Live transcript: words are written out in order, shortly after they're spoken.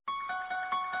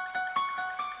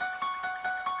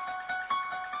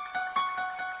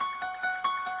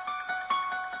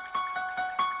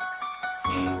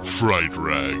Fright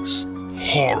Rags,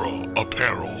 horror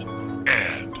apparel,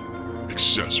 and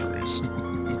accessories.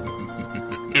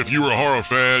 If you're a horror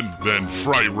fan, then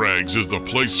Fright Rags is the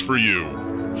place for you.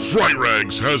 Fright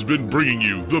Rags has been bringing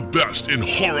you the best in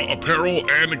horror apparel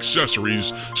and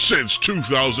accessories since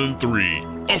 2003.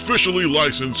 Officially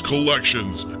licensed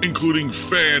collections, including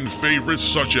fan favorites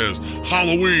such as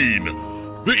Halloween,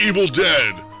 The Evil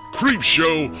Dead,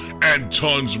 Creepshow, and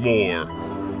tons more.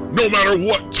 No matter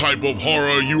what type of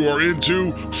horror you are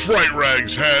into, Fright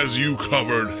Rags has you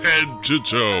covered head to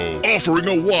toe, offering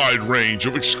a wide range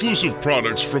of exclusive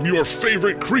products from your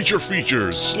favorite creature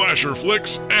features, slasher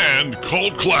flicks, and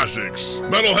cult classics.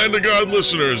 Metal Hand of God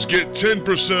listeners get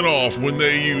 10% off when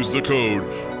they use the code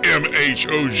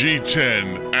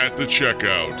MHOG10 at the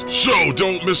checkout. So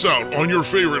don't miss out on your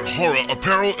favorite horror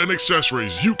apparel and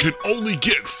accessories you can only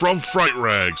get from Fright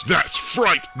Rags. That's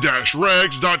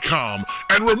fright-rags.com.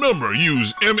 And remember,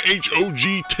 use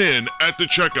MHOG10 at the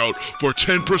checkout for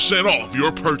 10% off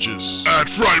your purchase at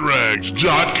frightrags.com.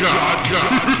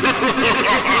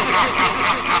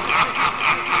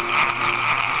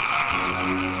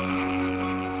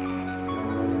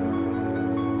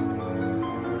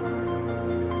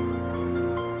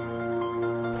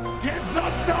 Give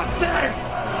them nothing,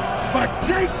 but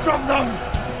take from them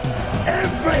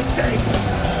everything.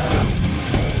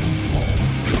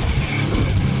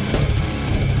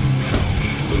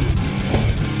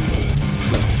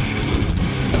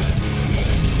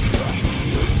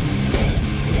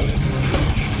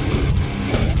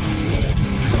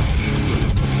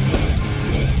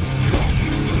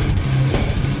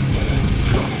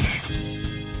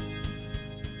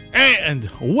 And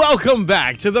welcome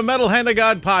back to the Metal Hand of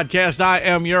God podcast. I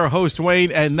am your host, Wade,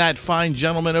 and that fine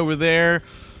gentleman over there.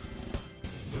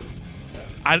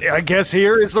 I guess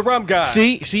here is the rum guy.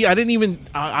 See, I didn't even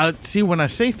see when I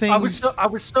say things. I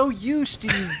was so used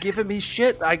to you giving me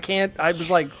shit. I was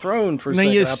like thrown for a now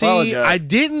second. you I see, apologize. I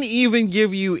didn't even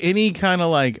give you any kind of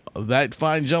like that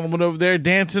fine gentleman over there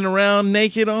dancing around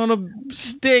naked on a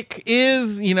stick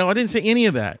is. You know, I didn't say any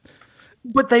of that.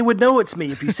 But they would know it's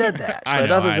me if you said that. I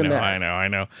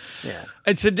know. Yeah.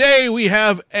 And today we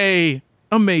have a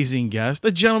amazing guest,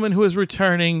 a gentleman who is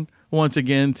returning once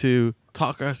again to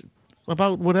talk us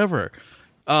about whatever.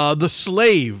 The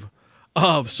slave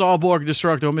of Sawborg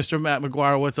Destructo, Mr. Matt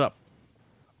McGuire. What's up?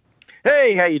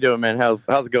 Hey, how you doing, man?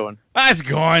 How's it going? It's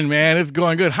going, man. It's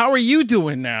going good. How are you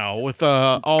doing now with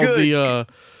all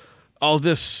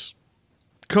this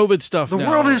COVID stuff? The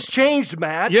world has changed,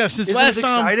 Matt. Yeah, since last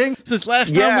time we've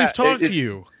talked to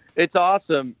you. It's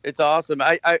awesome. It's awesome.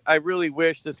 I really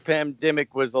wish this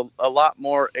pandemic was a lot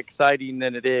more exciting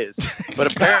than it is.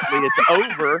 But apparently it's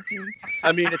over.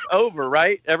 I mean, it's over,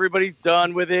 right? Everybody's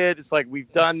done with it. It's like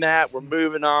we've done that. We're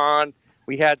moving on.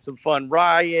 We had some fun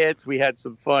riots. We had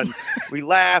some fun. We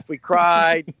laughed. We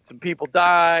cried. Some people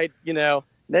died, you know.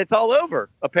 And it's all over,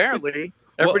 apparently.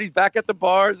 Everybody's back at the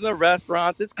bars and the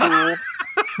restaurants. It's cool.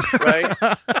 Right?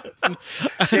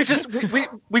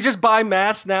 we just buy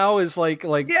masks now is like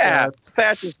it's a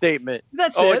fashion statement.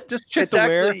 That's it. Just shit to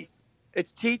wear.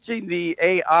 It's teaching the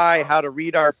AI how to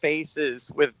read our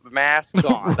faces with masks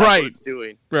on. That's right. What it's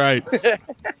doing. Right.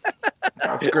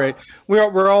 That's great.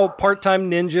 We're all part-time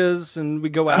ninjas and we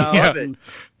go out.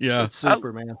 Yeah. It's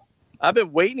super, man. I've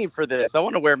been waiting for this. I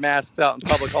want to wear masks out in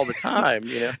public all the time,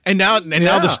 you know. And now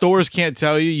the stores can't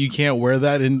tell you can't wear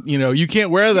that, and you can't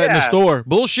wear that in the store.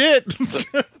 Bullshit.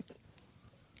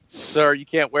 Sir, you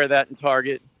can't wear that in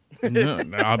Target. No,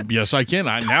 yes, I can.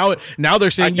 Now they're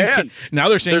saying you can. Now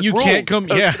they're saying you can't come.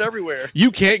 Yeah, everywhere.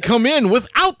 You can't come in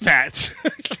without that.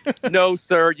 No,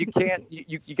 sir, you can't.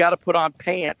 You got to put on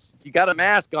pants. You got a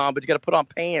mask on, but you got to put on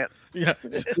pants. Yeah,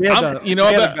 we had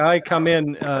a guy come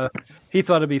in. He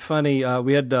thought it'd be funny.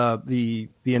 We had the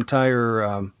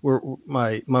entire.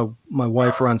 My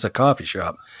wife runs a coffee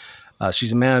shop.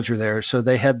 She's a manager there, so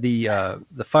they had the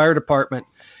fire department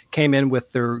came in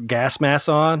with their gas masks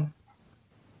on.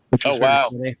 Which was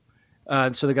funny.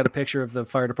 So they got a picture of the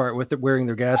fire department with it wearing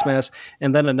their gas mask,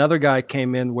 and then another guy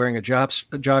came in wearing a jock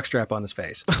strap on his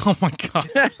face. Oh my god!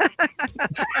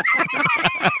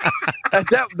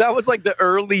 that was like the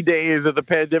early days of the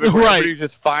pandemic. Where everybody was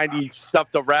just finding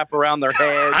stuff to wrap around their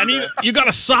head. You got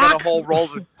a sock? Got a whole roll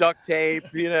of duct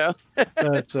tape. You know.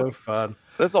 That's so fun.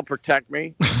 This will protect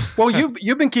me. Well,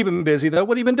 you've been keeping me busy though.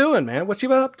 What have you been doing, man? What you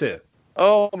been up to?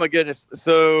 Oh my goodness.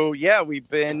 So yeah, we've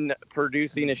been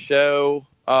producing a show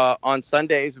on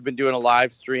Sundays. We've been doing a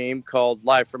live stream called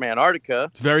Live from Antarctica.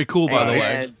 It's very cool, by the way.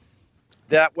 And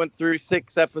that went through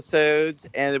 6 episodes,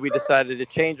 and we decided to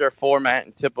change our format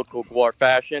in typical Gwar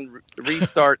fashion,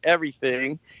 restart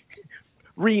everything,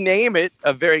 rename it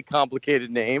a very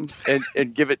complicated name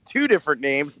and give it 2 different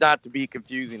names, not to be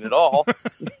confusing at all.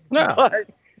 No.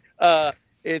 But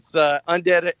it's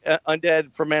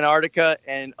Undead from Antarctica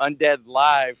and Undead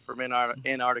Live from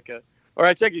Antarctica. Or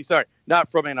actually, sorry, not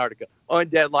from Antarctica.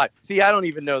 Undead Live. See, I don't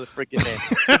even know the freaking name.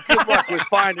 Good luck with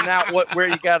finding out where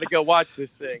you got to go watch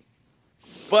this thing.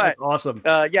 But That's awesome.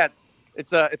 yeah,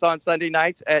 it's on Sunday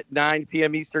nights at 9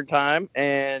 p.m. Eastern time,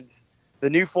 and the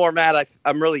new format,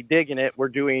 I'm really digging it. We're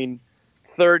doing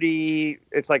 30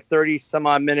 some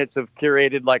odd minutes of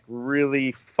curated, like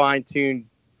really fine-tuned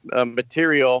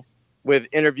material with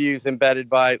interviews embedded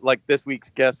by, like, this week's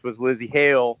guest was Lizzie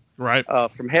Hale, Right.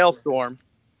 from Hailstorm.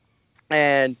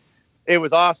 And it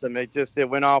was awesome. It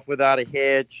went off without a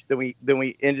hitch. Then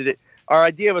we ended it. Our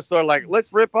idea was sort of like,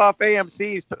 let's rip off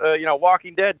AMC's,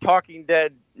 Walking Dead, Talking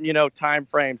Dead, time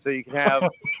frame. So you can have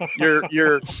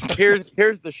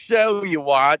here's the show you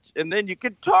watch, and then you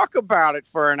can talk about it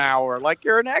for an hour, like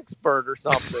you're an expert or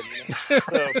something.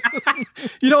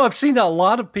 So, I've seen a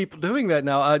lot of people doing that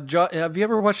now. Have you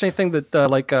ever watched anything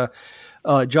that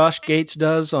Josh Gates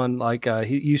does on, like,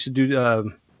 he used to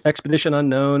do Expedition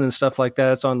Unknown and stuff like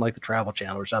that? It's on, like, the Travel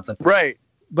Channel or something. right.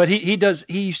 But he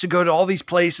used to go to all these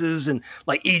places and,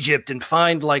 like, Egypt and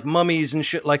find, like, mummies and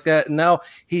shit like that. And now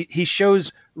he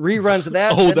shows reruns of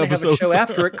that. Old And then they have a episodes. show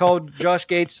after it called Josh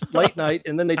Gates Late Night.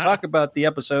 And then they talk about the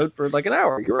episode for like an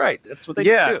hour. You're right. That's what they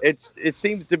do. It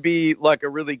seems to be like a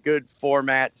really good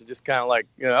format to just kind of like,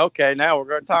 okay, now we're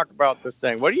going to talk about this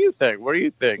thing. What do you think? What do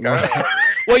you think?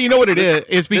 Well, you know what it is?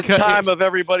 It's because this time of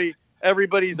everybody's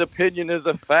opinion is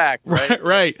a fact, right?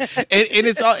 Right. And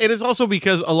it's also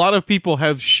because a lot of people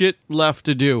have shit left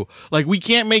to do. Like, we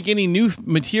can't make any new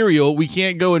material. We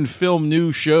can't go and film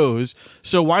new shows.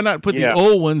 So why not put the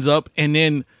old ones up and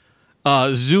then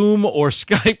Zoom or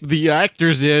Skype the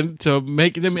actors in to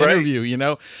make them interview,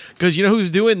 Because who's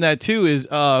doing that too is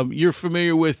you're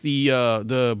familiar with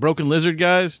the Broken Lizard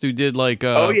guys who did like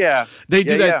they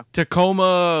do that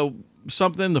Tacoma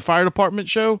something, the fire department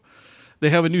show. They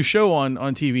have a new show on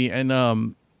TV,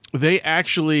 and they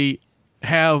actually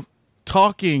have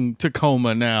Talking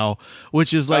Tacoma now,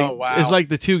 which is like is like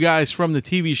the 2 guys from the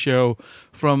TV show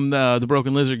from the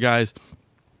Broken Lizard guys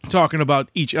talking about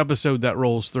each episode that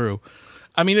rolls through.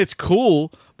 I mean, it's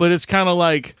cool, but it's kind of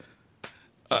like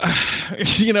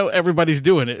everybody's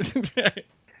doing it.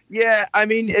 Yeah, I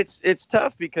mean, it's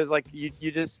tough because, like you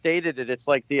just stated it. It's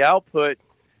like the output.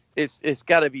 It's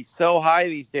got to be so high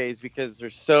these days because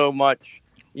there's so much,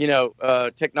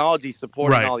 technology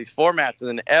supporting all these formats, and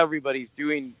then everybody's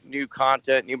doing new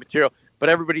content, new material, but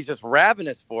everybody's just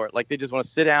ravenous for it. Like, they just want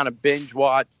to sit down and binge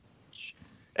watch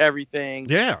everything.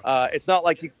 Yeah. It's not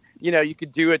like you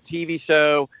could do a TV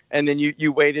show and then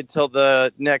you waited till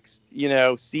the next,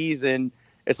 season.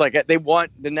 It's like they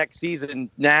want the next season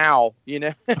now,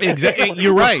 Exactly.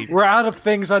 You're right. We're out of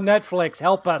things on Netflix.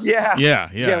 Help us.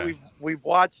 Yeah. We've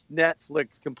watched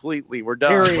Netflix completely. We're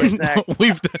done. What's next?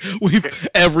 we've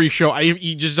every show.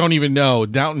 You just don't even know.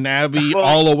 Downton Abbey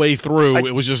all the way through.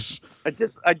 It was just. I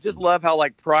just love how,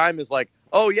 like, Prime is like,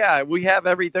 oh yeah, we have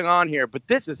everything on here, but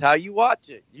this is how you watch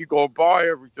it. You go buy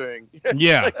everything.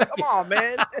 Yeah. Like, come on,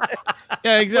 man.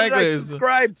 Yeah, exactly. What did I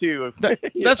subscribe to?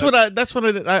 That's what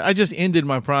I just ended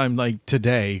my Prime like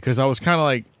today because I was kind of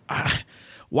like,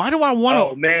 why do I want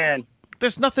to? Oh man,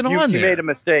 there's nothing on there. You made a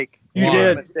mistake. You made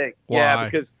did a mistake. Why? Yeah,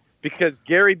 because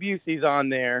Gary Busey's on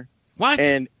there. What?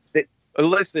 And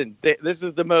listen, this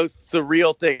is the most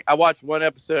surreal thing. I watched one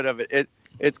episode of it.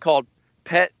 It's called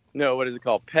Pet. No, what is it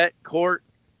called? Pet Court?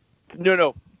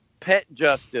 No. Pet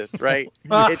Justice, right?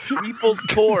 It's People's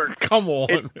Court. Come on.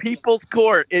 It's People's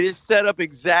Court. It is set up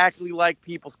exactly like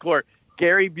People's Court.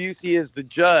 Gary Busey is the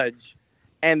judge,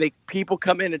 and people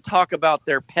come in and talk about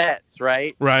their pets,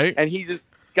 right? Right. And he's just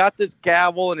got this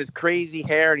gavel and his crazy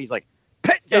hair, and he's like,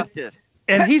 Pet Justice.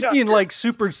 And he's Justice. being, like,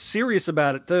 super serious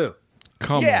about it, too.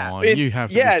 Come on. You have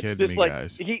to be it's kidding just me, like,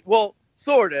 guys.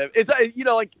 Sort of. It's,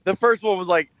 like the first one was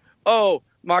like, oh,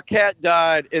 my cat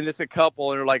died, and it's a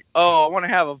couple, and they're like, oh, I want to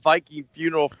have a Viking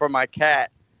funeral for my cat.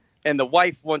 And the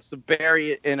wife wants to bury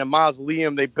it in a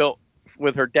mausoleum they built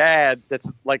with her dad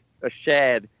that's like a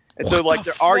shed. And so, like,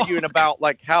 they're arguing about,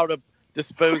 like, how to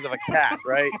dispose of a cat,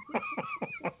 right?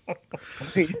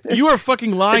 You are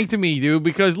fucking lying to me, dude,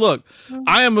 because look,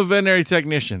 I am a veterinary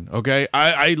technician, okay?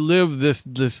 I live this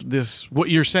what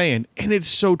you're saying, and it's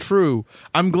so true.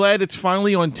 I'm glad it's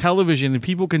finally on television and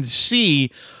people can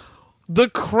see the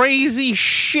crazy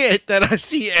shit that I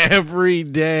see every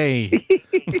day.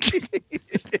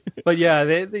 But yeah,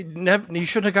 they never. You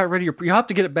shouldn't have got rid of your. You have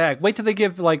to get it back. Wait till they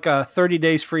give like 30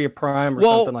 days free of Prime or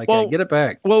something like that. Get it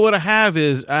back. Well, what I have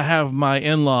is I have my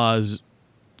in-laws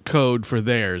code for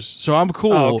theirs, so I'm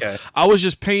cool. Oh, okay. I was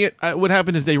just paying. What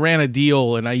happened is they ran a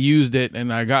deal, and I used it,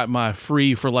 and I got my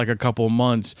free for like a couple of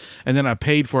months, and then I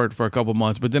paid for it for a couple of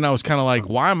months. But then I was kind of like,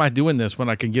 why am I doing this when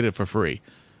I can get it for free?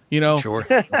 You know, Sure.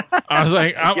 I was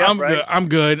like, I'm right. good. I'm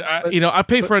good. I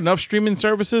pay for enough streaming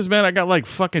services, man. I got like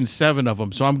fucking 7 of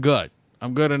them, so I'm good.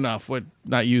 I'm good enough with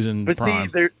not using But Prime.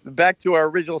 see, back to our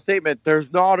original statement,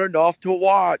 there's not enough to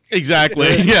watch.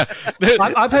 Exactly. Yeah.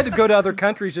 I've had to go to other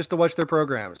countries just to watch their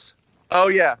programs. Oh,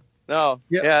 yeah. No.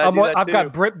 Yeah, I do that I've too.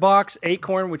 got BritBox,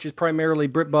 Acorn, which is primarily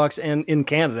BritBox, and in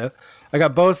Canada, I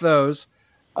got both those.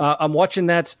 I'm watching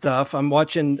that stuff. I'm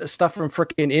watching stuff from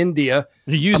frickin' India.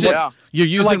 You use it. Yeah. You're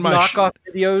They're using like my knockoff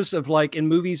videos of like in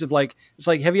movies of like it's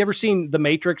like, have you ever seen The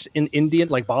Matrix in Indian?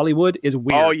 Like Bollywood is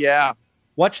weird. Oh, yeah.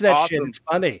 Watch that shit. Awesome. It's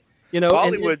funny. You know,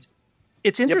 and Bollywood's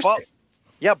it's interesting.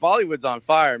 Yeah, Bollywood's on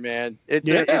fire, man.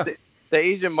 The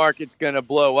Asian market's gonna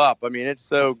blow up. I mean, it's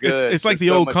so good. It's like There's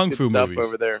the so old much kung good fu stuff movies.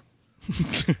 over there.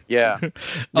 Yeah.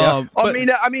 But-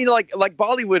 I mean, like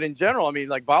Bollywood in general. I mean,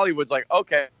 like Bollywood's like,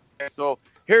 okay, so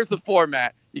here's the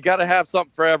format. You got to have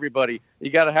something for everybody. You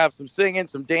got to have some singing,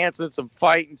 some dancing, some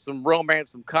fighting, some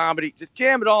romance, some comedy. Just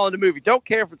jam it all in the movie. Don't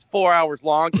care if it's 4 hours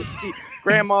long. Just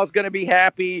grandma's gonna be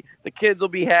happy. The kids will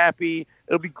be happy.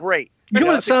 It'll be great. You know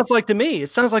what it sounds like to me? It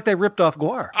sounds like they ripped off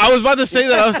Guar. I was about to say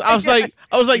that. I was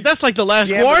like, that's like the last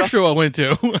Yeah, Guar but- show I went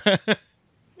to.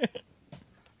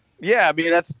 Yeah, I mean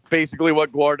that's basically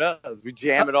what Guar does. We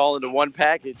jam it all into one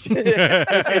package.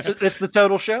 It's the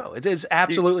total show. It's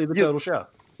absolutely the You- total show.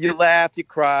 You laugh, you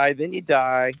cry, then you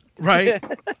die. Right.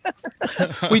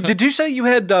 Wait, did you say you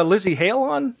had Lizzie Hale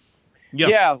on? Yep.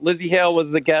 Yeah, Lizzie Hale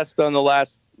was the guest on the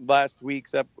last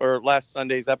week's last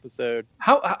Sunday's episode.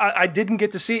 How I didn't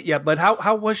get to see it yet, but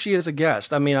how was she as a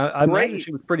guest? I mean, I imagine Great.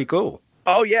 she was pretty cool.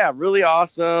 Oh yeah, really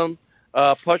awesome.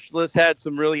 Pushless had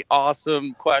some really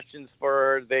awesome questions for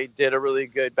her. They did a really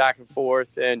good back and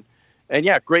forth, and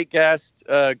yeah, great guest.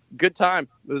 Good time.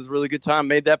 It was a really good time.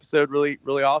 Made the episode really,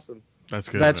 really awesome. That's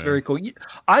good. That's man. very cool.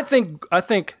 I think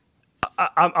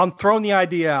I'm throwing the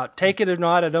idea out. Take it or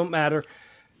not, it don't matter.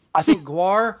 I think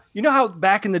Guar. You know how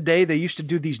back in the day they used to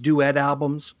do these duet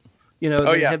albums. You know.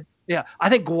 Oh, they yeah. had- yeah. I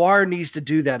think Guar needs to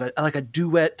do that, like a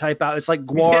duet type out. It's like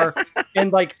Guar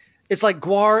and like it's like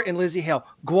Guar and Lizzie Hale,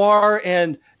 Guar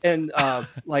and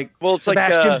like Well, it's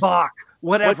Sebastian like Bach,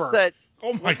 whatever. what's that?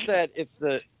 Oh my What's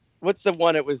that? What's the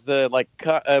one? It was the like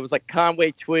it was like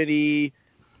Conway Twitty,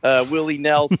 Willie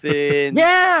Nelson.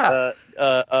 Yeah.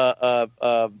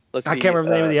 Let's see. I can't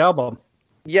remember the name of the album.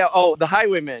 Yeah. Oh, the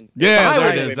Highwaymen. Yeah, there it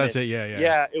Highwaymen. is. That's it. Yeah.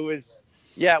 Yeah, it was.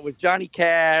 Yeah, it was Johnny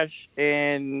Cash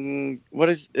and what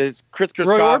is Chris Roy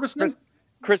Christopherson? Orbison?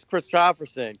 Chris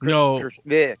Christopherson. No.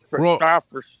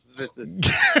 Christopherson.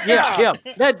 Yeah,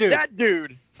 that dude. That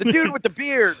dude. The dude with the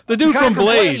beard. The dude guy from from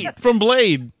Blade. Blade. From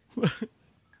Blade.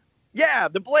 Yeah,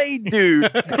 the Blade dude.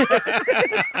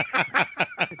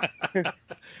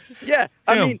 Yeah,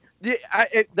 I Him. mean,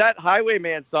 that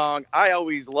Highwayman song, I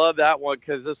always love that one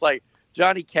because it's like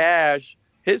Johnny Cash,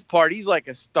 his part, he's like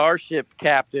a starship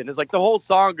captain. It's like the whole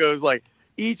song goes like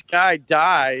each guy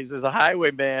dies as a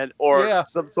highwayman or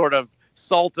some sort of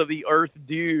salt of the earth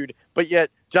dude, but yet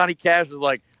Johnny Cash is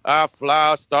like, I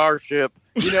fly a starship.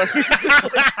 You know,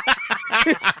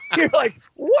 you're like,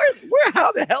 where?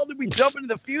 How the hell did we jump into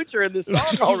the future in this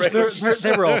song already?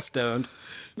 They were all stoned.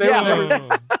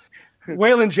 Yeah.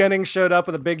 Waylon Jennings showed up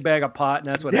with a big bag of pot, and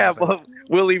that's what happened. Well,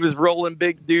 Willie was rolling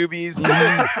big doobies.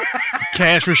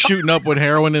 Cash was shooting up with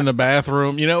heroin in the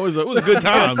bathroom. You know, it was good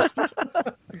times.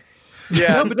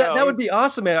 Yeah, No, but that would be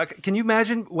awesome, man. Can you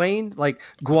imagine Wayne, like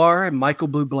Guar and Michael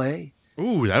Bublé?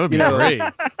 Ooh, that would be You know, great.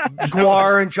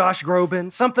 Guar and Josh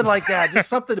Groban, something like that. Just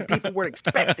something that people weren't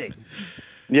expecting.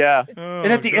 Yeah,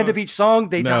 And at the end of each song,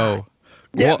 they die. No.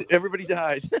 yeah. Guar, Everybody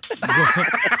dies.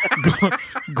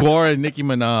 Guar and Nicki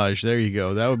Minaj. There you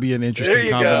go. That would be an There interesting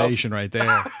you go. combination right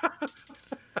there.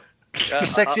 The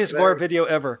sexiest Guar video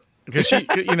ever. Because she,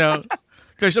 you know,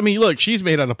 because I mean, look, she's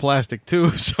made out of plastic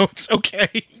too, so it's okay.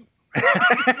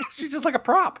 She's just like a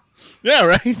prop. Yeah,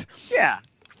 right. Yeah.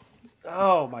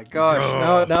 Oh my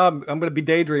gosh! Now I'm going to be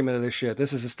daydreaming of this shit.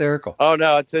 This is hysterical. Oh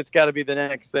no, it's got to be the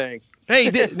next thing. Hey,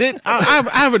 I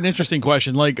have an interesting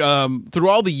question. Like, through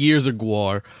all the years of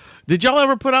Guar, did y'all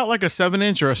ever put out like a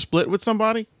 7-inch or a split with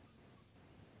somebody?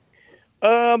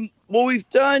 Well, we've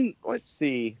done. Let's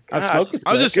see. I've Gosh, smoked it.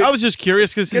 I was just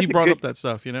curious because he That's a brought good- up that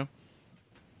stuff. You know.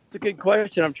 It's a good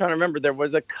question. I'm trying to remember.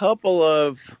 There's a couple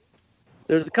of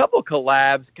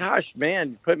collabs. Gosh,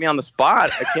 man, you put me on the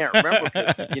spot. I can't remember.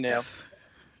 'Cause, you know,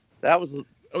 that would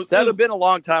have been a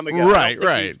long time ago. I don't Right, think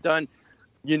right. We've done,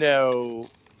 you know,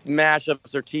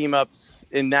 mashups or team ups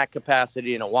in that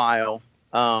capacity in a while.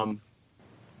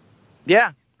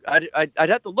 Yeah, I'd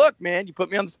have to look, man. You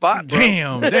put me on the spot, bro.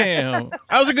 Damn. That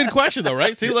was a good question, though,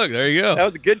 right? See, look, there you go. That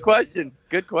was a good question.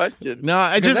 Good question. No,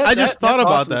 I just thought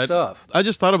about awesome that. stuff. I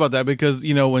just thought about that because,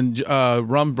 you know, when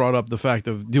Rum brought up the fact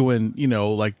of doing, you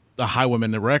know, like the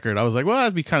Highwaymen record, I was like, well,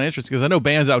 that'd be kind of interesting because I know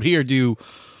bands out here do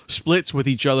splits with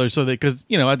each other so that, because,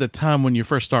 you know, at the time when you're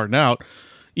first starting out,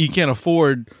 you can't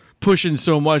afford pushing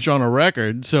so much on a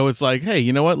record. So it's like, hey,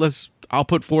 you know what? I'll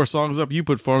put 4 songs up. You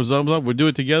put 4 songs up. We'll do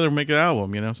it together and make an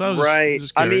album, you know? So I was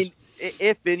just I curious. mean,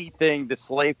 if anything, the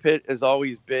Slave Pit has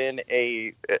always been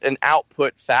an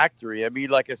output factory. I mean,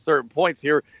 like at certain points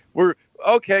here, we're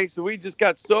okay. So we just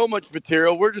got so much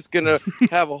material. We're just going to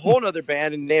have a whole nother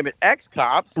band and name it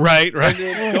X-Cops. Right. And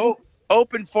then go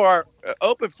open for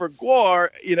Gwar.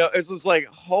 You know, it's just like,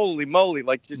 holy moly,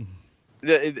 like just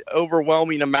the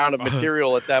overwhelming amount of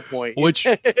material at that point. Which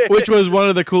was one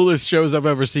of the coolest shows I've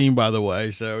ever seen, by the way.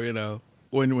 So, you know,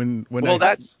 when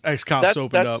X-Cops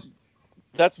opened up.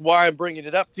 That's why I'm bringing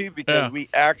it up too, because we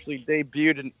actually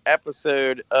debuted an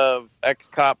episode of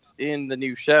X-Cops in the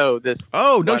new show this.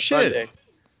 Oh, no shit! Sunday.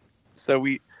 So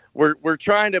we're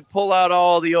trying to pull out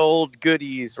all the old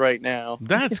goodies right now.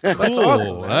 That's cool. That's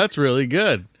awesome, That's really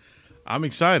good. I'm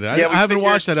excited. Yeah, I haven't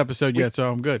watched that episode yet,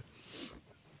 so I'm good.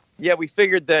 Yeah, we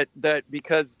figured that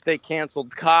because they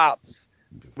canceled Cops,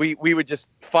 we would just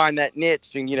find that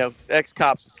niche and, you know,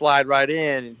 X-Cops would slide right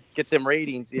in and get them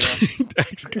ratings, you know.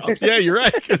 X-Cops. Yeah, you're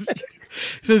right.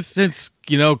 Since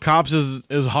you know, Cops is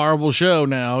a horrible show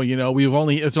now. You know,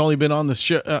 it's only been on the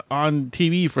show on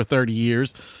TV for 30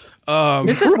 years.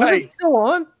 Was it still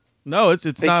on? No, it's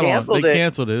not on. They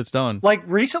canceled it. It's done. Like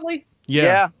recently?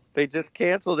 Yeah, they just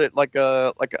canceled it like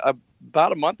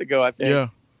about a month ago, I think. Yeah.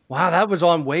 Wow, that was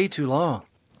on way too long.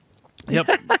 Yep,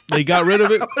 they got rid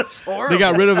of it. They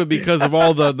got rid of it because of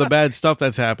all the bad stuff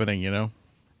that's happening. You know,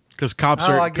 because cops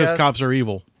are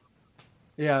evil.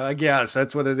 Yeah, I guess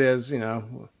that's what it is. You know,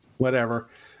 whatever.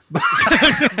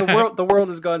 the world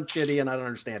has gone shitty, and I don't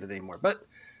understand it anymore. But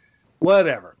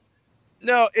whatever.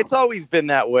 No, it's always been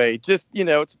that way. Just, you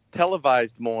know, it's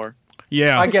televised more.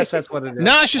 Yeah, I guess that's what it is.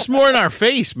 No, it's just more in our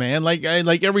face, man. Like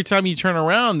every time you turn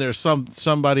around, there's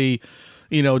somebody,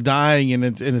 you know, dying,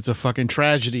 and it's a fucking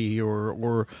tragedy,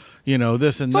 or you know,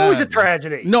 this and that. It's always a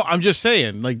tragedy. No, I'm just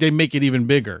saying, like, they make it even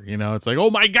bigger. You know, it's like, oh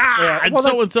my god,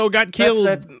 so and so got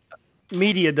killed.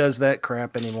 Media does that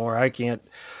crap anymore. I can't.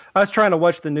 I was trying to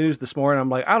watch the news this morning. I'm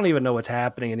like, I don't even know what's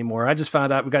happening anymore. I just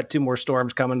found out we got 2 more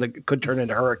storms coming that could turn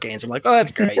into hurricanes. I'm like, oh,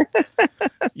 that's great.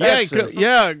 Yeah.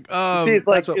 See,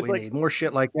 that's what we need. More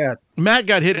shit like that. Matt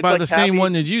got hit by the same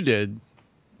one that you did.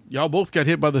 Y'all both got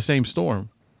hit by the same storm.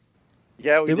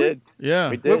 Yeah, we did. Yeah,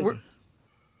 we did.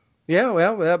 Yeah,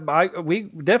 well, we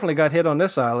definitely got hit on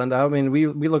this island. I mean, we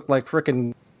looked like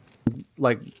frickin'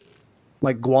 like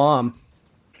Guam.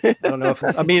 I don't know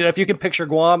if you can picture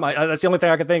Guam. That's the only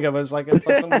thing I can think of. It's like some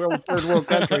third world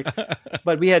country.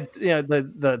 But we had, you know,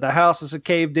 the houses had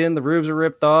caved in, the roofs are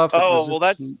ripped off. Oh,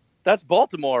 that's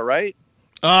Baltimore, right?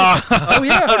 Oh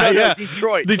yeah, no,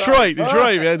 Detroit,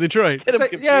 man, Detroit.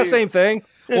 Yeah, same thing.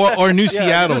 Or New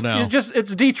Seattle now.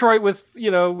 It's Detroit with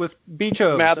beach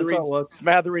homes.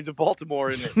 Smatherings of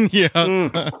Baltimore in it.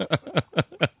 Yeah.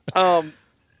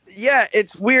 Yeah,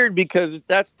 it's weird because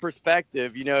that's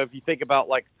perspective. You know, if you think about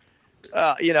like,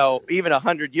 you know, even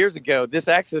 100 years ago, this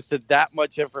access to that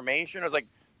much information, I was like,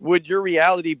 would your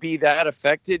reality be that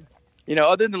affected? You know,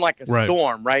 other than like a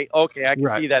storm, right? Okay, I can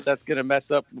see that. That's going to mess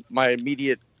up my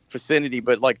immediate vicinity.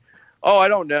 But like, oh, I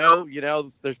don't know. You know,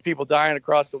 there's people dying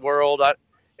across the world.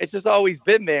 It's just always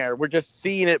been there. We're just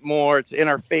seeing it more. It's in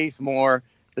our face more.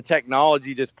 The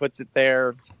technology just puts it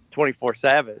there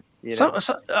 24/7. You know?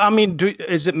 So, I mean,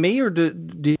 is it me or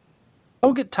do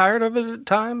you get tired of it at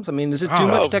times? I mean, is it too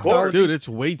much technology? Dude, it's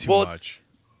way too much.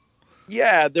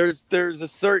 Yeah, there's a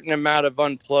certain amount of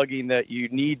unplugging that you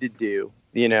need to do,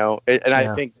 you know, and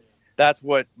I think that's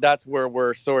where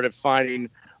we're sort of finding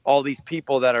all these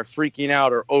people that are freaking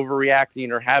out or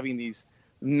overreacting or having these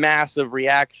massive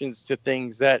reactions to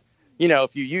things that, you know,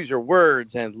 if you use your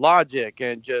words and logic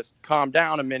and just calm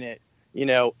down a minute, you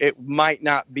know, it might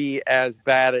not be as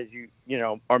bad as you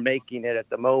know, are making it at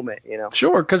the moment, you know.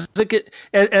 Sure, because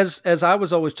as I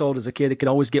was always told as a kid, it can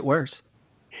always get worse.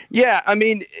 Yeah, I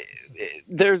mean,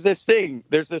 there's this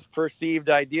perceived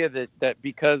idea that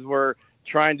because we're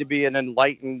trying to be an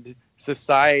enlightened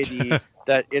society,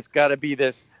 that it's got to be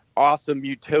this awesome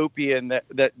utopian that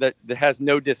has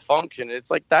no dysfunction.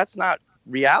 It's like, that's not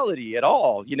reality at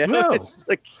all, you know. No. It's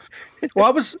like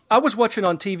well, I was watching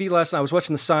on TV last night. I was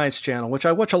watching the Science Channel, which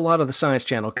I watch a lot of the Science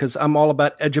Channel because I'm all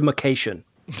about edumacation.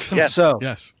 Yes. So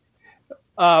yes,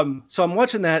 So I'm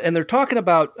watching that, and they're talking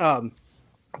about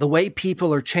the way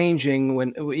people are changing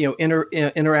when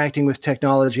interacting with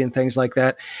technology and things like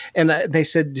that. And they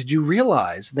said, "Did you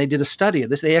realize?" They did a study of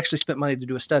this. They actually spent money to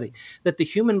do a study that the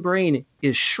human brain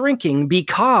is shrinking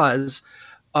because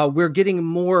we're getting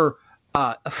more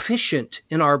efficient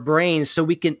in our brains, so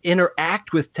we can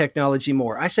interact with technology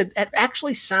more. I said that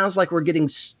actually sounds like we're getting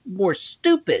more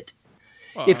stupid.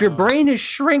 If your brain is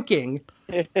shrinking,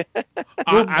 we're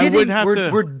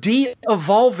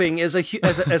de-evolving as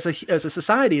a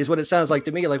society, is what it sounds like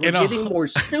to me. Like we're getting more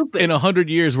stupid. In 100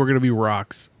 years, we're going to be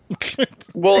rocks.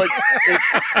 Well,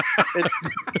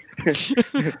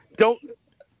 don't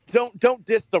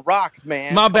diss the rocks,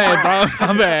 man. My bad, bro.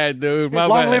 My bad, dude. Long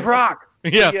live rock.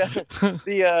 Yeah.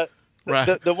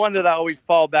 The one that I always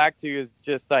fall back to is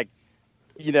just like,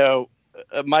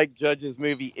 Mike Judge's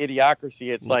movie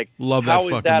Idiocracy. It's like, how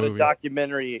is that movie a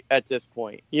documentary at this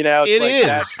point? It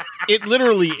is. It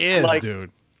literally is, like, dude.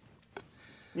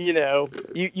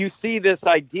 You see this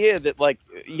idea that, like,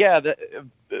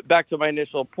 back to my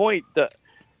initial point, the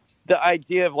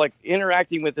idea of like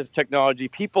interacting with this technology,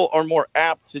 people are more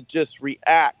apt to just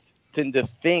react than to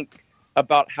think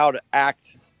about how to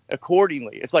act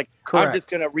accordingly. It's like, correct. I'm just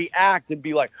going to react and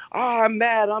be like, I'm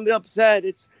mad, I'm upset,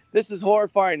 this is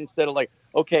horrifying, instead of like,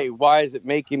 okay, why is it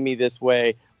making me this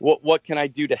way? What can I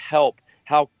do to help?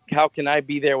 How can I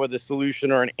be there with a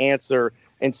solution or an answer,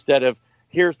 instead of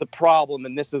here's the problem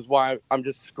and this is why I'm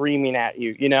just screaming at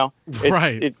you,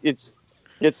 Right. It's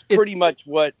pretty much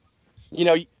what,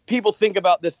 people think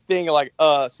about this thing like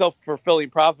self-fulfilling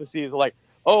prophecies, like,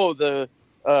 oh, the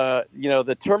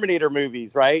Terminator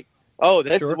movies, right? Oh,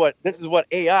 this is what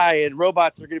AI and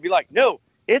robots are going to be like. No,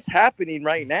 it's happening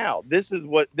right now. This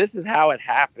is how it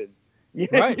happens.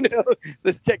 Right.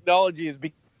 This technology is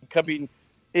becoming,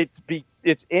 it's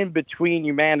in between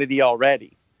humanity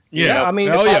already. Yeah, I mean,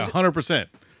 100%.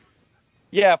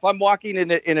 Yeah, if I'm walking in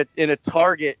a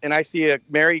Target and I see a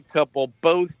married couple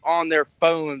both on their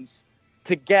phones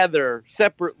together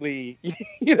separately,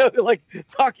 like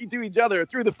talking to each other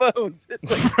through the phones.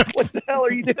 It's like, what the hell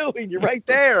are you doing? You're right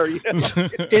there.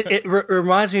 It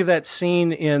reminds me of that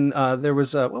scene in there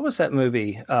was what was that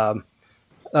movie? It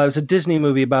was a Disney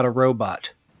movie about a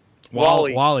robot.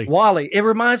 WALL-E. It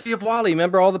reminds me of WALL-E.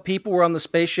 Remember, all the people were on the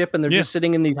spaceship and they're just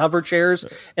sitting in these hover chairs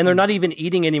and they're not even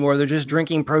eating anymore. They're just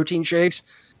drinking protein shakes.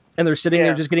 And they're sitting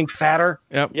there just getting fatter.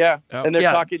 Yep. Yeah. And they're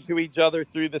talking to each other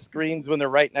through the screens when they're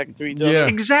right next to each other. Yeah.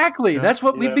 Exactly. Yeah. That's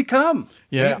what we've become.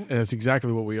 Yeah, that's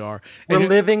exactly what we are. We're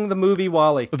living the movie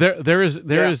WALL-E. There is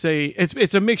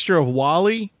it's a mixture of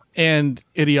WALL-E and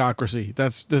Idiocracy.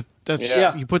 That's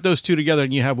you put those two together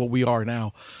and you have what we are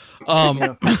now.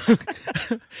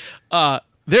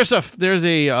 There's a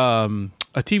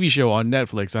TV show on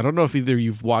Netflix. I don't know if either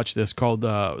you've watched this, called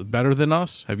Better Than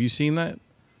Us. Have you seen that?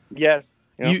 Yes.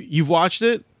 You've watched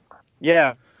it?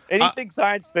 Yeah. Anything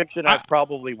science fiction, I've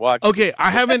probably watched. Okay, I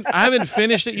haven't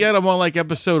finished it yet. I'm on like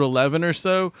episode 11 or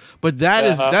so. But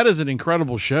that is an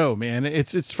incredible show, man.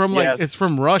 It's from it's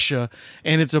from Russia,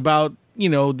 and it's about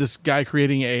this guy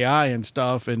creating AI and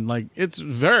stuff, and like it's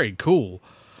very cool.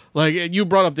 Like, you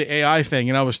brought up the AI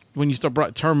thing, and when you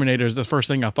brought Terminators, the first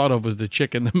thing I thought of was the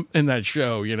chick in that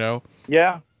show. Yeah.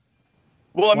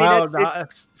 Well, I mean,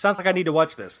 it sounds like I need to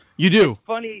watch this. You do.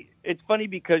 It's funny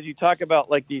because you talk about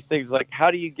like these things, like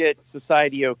how do you get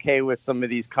society okay with some of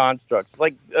these constructs,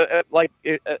 like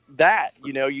that.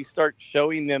 You start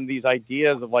showing them these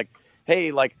ideas of like,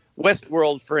 hey, like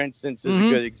Westworld, for instance, is a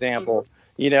good example.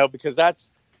 Because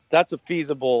that's a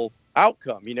feasible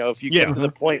outcome. If you get to the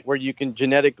point where you can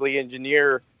genetically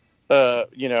engineer,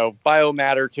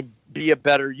 biomatter to be a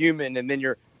better human, and then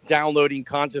you're downloading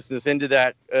consciousness into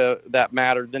that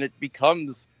matter, then it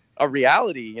becomes a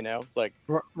reality. It's like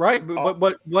right. But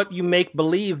what you make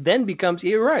believe then becomes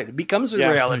it becomes a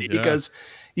reality because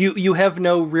you have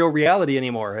no real reality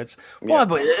anymore. It's but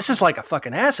this is like a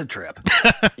fucking acid trip.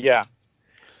 Yeah,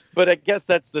 but I guess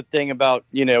that's the thing about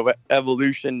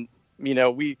evolution.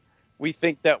 We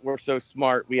think that we're so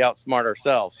smart, we outsmart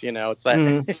ourselves. It's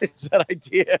that it's that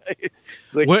idea.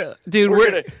 It's like,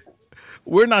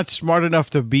 we're not smart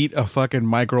enough to beat a fucking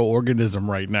microorganism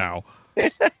right now.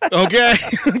 Okay.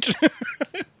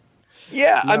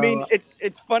 Yeah, no. I mean,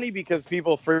 it's funny because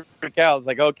people freak out. It's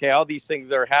like, okay, all these things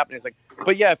that are happening. It's like,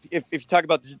 but yeah, if you talk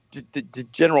about the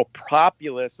general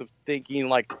populace of thinking,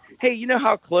 like, hey, you know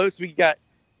how close we got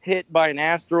hit by an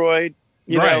asteroid,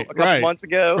 a couple months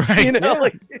ago, like in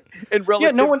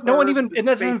relative no one even it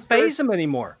doesn't faze them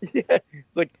anymore. Yeah,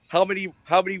 it's like how many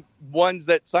ones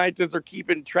that scientists are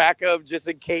keeping track of just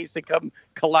in case they come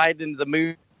collide into the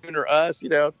moon or us.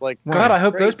 It's like God, I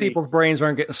hope those crazy. people's brains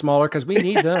aren't getting smaller because we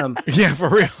need them. Yeah, for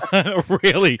real.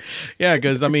 Really. Yeah,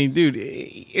 because I mean, dude,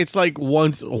 it's like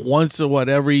once or what,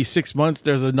 every 6 months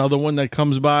there's another one that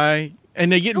comes by,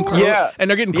 and they're getting and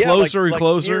they're getting closer and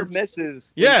closer. Near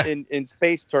misses. Yeah. In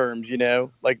space terms,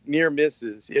 like near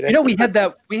misses. We had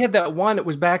that one. It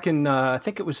was back in I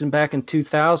think it was back in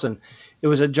 2000. It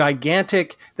was a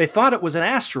gigantic. They thought it was an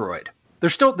asteroid. They're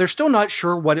still not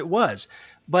sure what it was,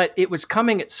 but it was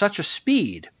coming at such a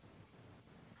speed.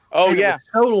 Oh, and yeah. It was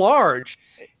so large,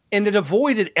 and it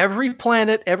avoided every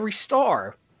planet, every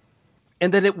star,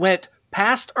 and then it went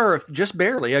past Earth just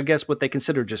barely. I guess what they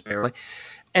consider just barely,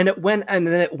 and then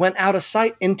it went out of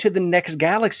sight into the next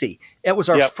galaxy. It was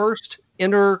our first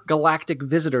intergalactic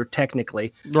visitor,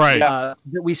 technically, right? That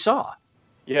we saw.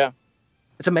 Yeah,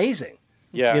 it's amazing.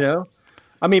 Yeah,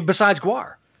 I mean, besides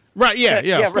Guar. Right,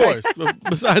 yeah, of course.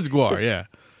 Besides Guar, yeah.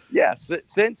 Yes,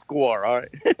 since Guar, all right.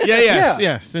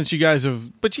 Yeah. Since you guys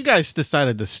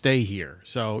decided to stay here,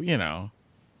 so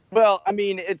Well, I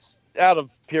mean, it's out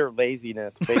of pure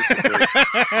laziness, basically.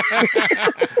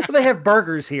 They have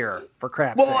burgers here, for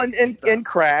crap's sake. Well, and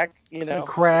crack, And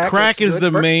crack is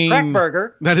the main crack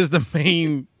burger. That is the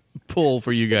main pull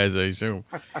for you guys, I assume.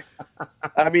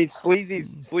 I mean,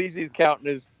 Sleazy's counting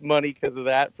his money because of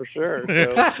that for sure.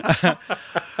 So.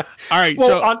 All right. Well,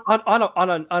 so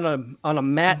on a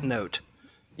Matt note,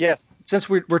 yes. Since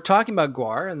we're talking about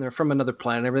Guar and they're from another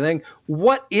planet and everything,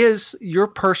 what is your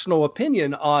personal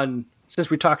opinion on? Since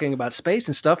we're talking about space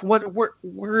and stuff,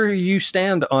 where you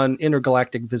stand on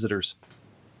intergalactic visitors?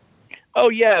 Oh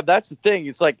yeah, that's the thing.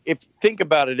 It's like think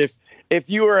about it. If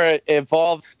you were an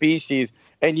evolved species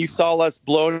and you saw us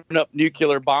blowing up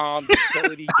nuclear bombs and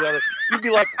killing each other, you'd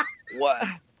be like, "What?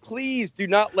 Please do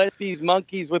not let these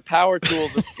monkeys with power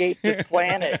tools escape this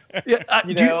planet." Yeah, I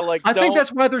think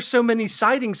that's why there's so many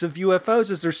sightings of UFOs.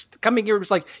 Is they're coming here?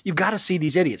 It's like, you've got to see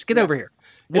these idiots. Get over here.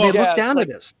 And they look down at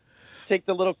us. Take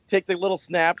the little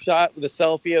snapshot with a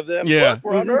selfie of them. Yeah, look,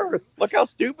 we're on Earth. Look how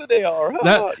stupid they are.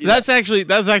 That's actually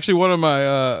one of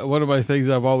my things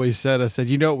I've always said. I said,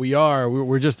 what we are?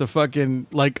 We're just a fucking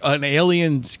like an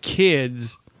alien's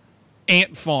kid's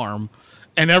ant farm,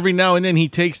 and every now and then he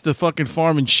takes the fucking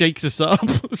farm and shakes us up.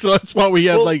 So that's why we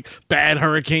have like bad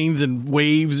hurricanes and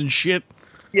waves and shit.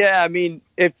 Yeah, I mean,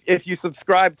 if you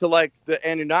subscribe to like the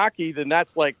Anunnaki, then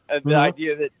that's like the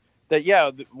idea that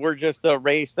we're just a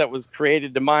race that was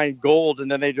created to mine gold, and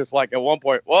then they just like at one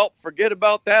point, well, forget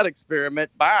about that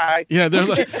experiment. Bye. Yeah, they're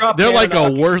like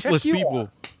a worthless people.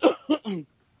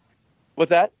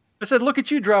 What's that? I said, look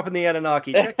at you dropping the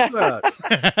Anunnaki. Check you out.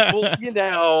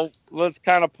 Well, that's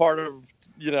kind of part of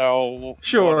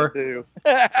Sure.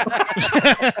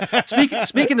 What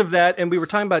Speaking of that, and we were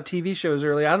talking about TV shows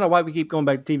earlier. I don't know why we keep going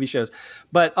back to TV shows,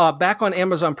 but back on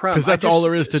Amazon Prime, because that's all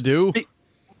there is to do.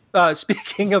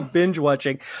 Speaking of binge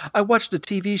watching, I watched a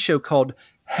TV show called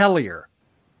Hellier.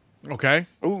 Okay.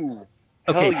 Ooh.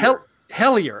 Okay,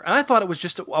 Hellier. And I thought it was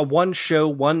just a one show,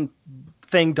 one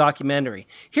thing documentary.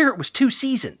 Here it was 2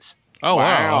 seasons. Oh,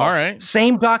 wow. All right.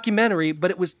 Same documentary,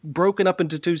 but it was broken up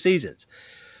into 2 seasons.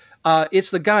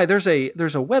 It's the guy. There's a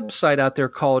website out there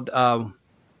called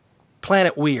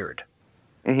Planet Weird.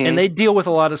 Mm-hmm. And they deal with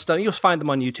a lot of stuff. You'll find them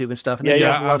on YouTube and stuff. And they deal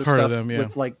with a lot I've of heard stuff of them,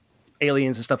 with like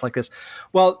aliens and stuff like this.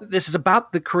 Well, this is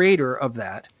about the creator of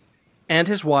that and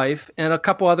his wife and a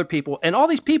couple other people. And all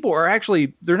these people are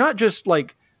actually, they're not just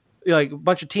like a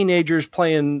bunch of teenagers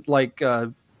playing like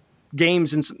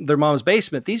games in their mom's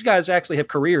basement. These guys actually have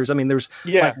careers. I mean, there's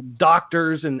like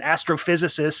doctors and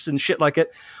astrophysicists and shit like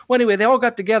it. Well, anyway, they all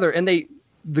got together and the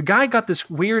guy got this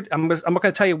weird, I'm not going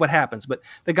to tell you what happens, but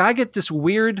the guy get this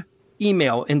weird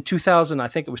email in 2000, I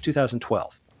think it was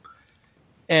 2012.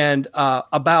 And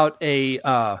about a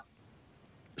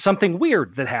something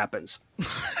weird that happens,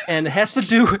 and it has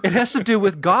to do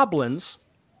with goblins.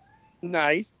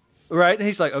 Nice, right? And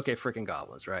he's like, okay, freaking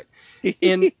goblins, right?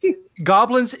 In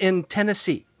goblins in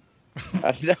Tennessee.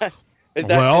 Is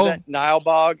that Nile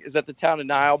Bog? Is that the town of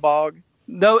Nile Bog?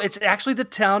 No, it's actually the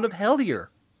town of Hellier.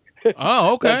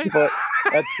 Oh, okay,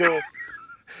 that's cool.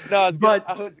 No, I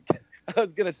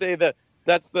was gonna say that.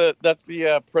 That's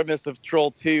the premise of Troll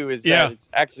 2 is that it's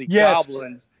actually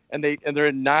goblins and they're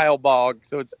in Nile Bog,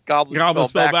 so it's goblins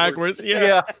spelled backwards.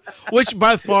 Yeah. Which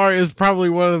by far is probably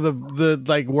one of the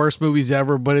like worst movies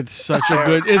ever, but it's such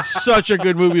a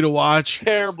good movie to watch.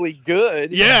 Terribly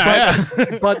good. Yeah.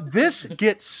 But this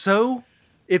gets so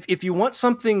if you want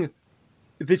something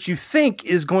that you think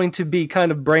is going to be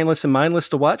kind of brainless and mindless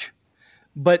to watch,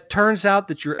 but turns out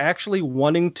that you're actually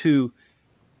wanting to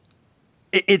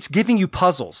it's giving you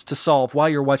puzzles to solve while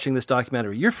you're watching this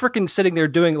documentary. You're freaking sitting there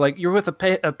doing like you're with a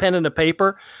pen and a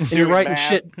paper and you're writing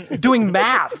shit, doing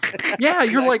math. Yeah,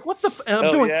 you're like, what the? And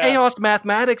I'm doing chaos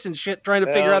mathematics and shit, trying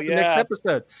to figure out the next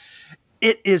episode.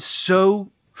 It is so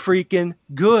freaking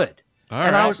good.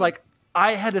 And I was like,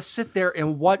 I had to sit there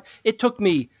and watch. It took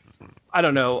me, I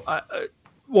don't know.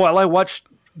 I watched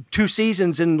 2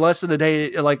 seasons in less than a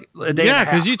day, like a day. Yeah,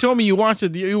 because you told me you watched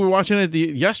it. You were watching it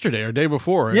yesterday or day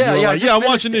before. Yeah, yeah. Like, I'm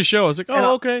watching this show. I was like,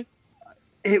 oh, okay.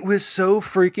 It was so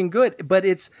freaking good. But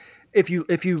it's if you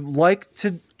like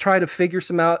to try to figure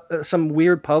some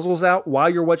weird puzzles out while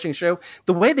you're watching a show,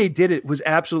 the way they did it was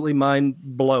absolutely mind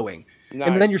blowing. Nice.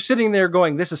 And then you're sitting there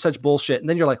going, "This is such bullshit," and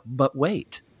then you're like, "But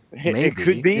wait." Maybe it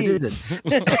could be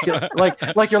like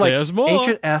you're like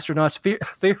ancient astronauts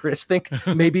theorists think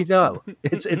maybe no,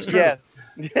 it's true. Yes.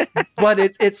 But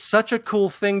it's such a cool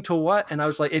thing to watch. And I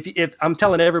was like, if I'm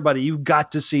telling everybody, you've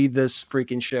got to see this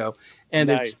freaking show, and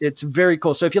nice. it's very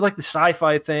cool. So if you like the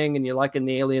sci-fi thing and you like an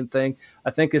alien thing,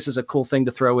 I think this is a cool thing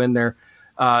to throw in there.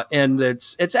 And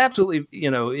it's absolutely,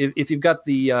 if you've got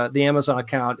the Amazon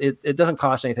account, it doesn't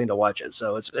cost anything to watch it,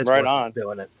 so it's right worth on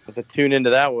doing it. Have to tune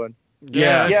into that one.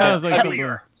 Yeah, it sounds like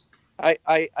something.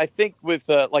 I think with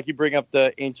like you bring up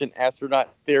the ancient astronaut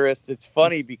theorists, it's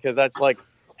funny because that's like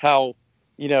how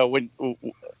when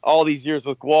all these years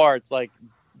with GWAR, it's like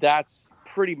that's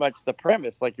pretty much the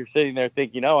premise. Like you're sitting there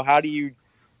thinking, how do you?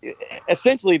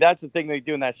 Essentially, that's the thing they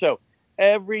do in that show.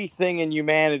 Everything in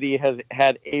humanity has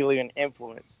had alien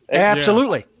influence.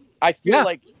 Absolutely. I feel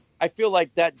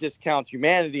like that discounts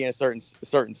humanity in a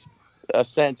certain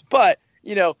sense, but.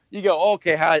 You go,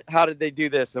 okay, how did they do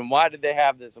this? And why did they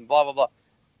have this? And blah, blah, blah.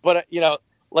 But,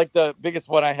 like the biggest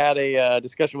one, I had a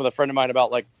discussion with a friend of mine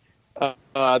about, like,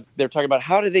 they're talking about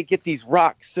how do they get these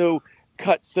rocks so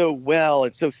cut so well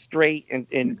and so straight and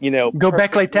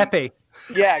Göbekli Tepe.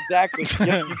 Yeah, exactly.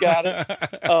 Yeah, you got it.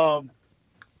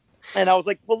 And I was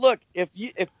like, well, look, if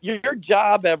your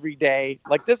job every day,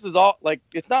 like this is all, like,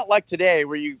 it's not like today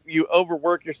where you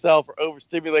overwork yourself or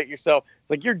overstimulate yourself. It's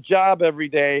like your job every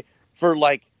day for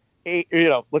like,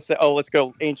 let's say, let's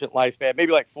go ancient lifespan,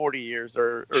 maybe like 40 years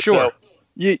or sure.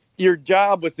 So. Your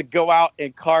job was to go out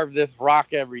and carve this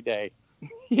rock every day.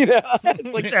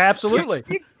 It's like absolutely.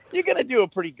 You're gonna do a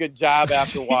pretty good job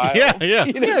after a while. yeah.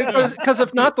 Because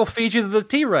if not, they'll feed you the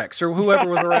T-Rex or whoever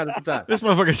was around at the time. This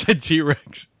motherfucker said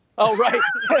T-Rex. Oh right.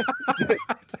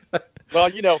 Well,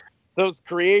 those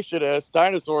creationists,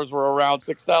 dinosaurs were around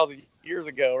 6,000 years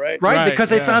ago, right? Right, because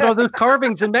they found all those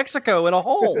carvings in Mexico in a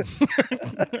hole.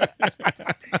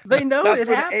 They know it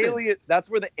happened. That's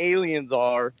where the aliens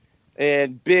are,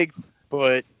 and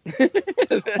Bigfoot.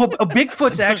 Well,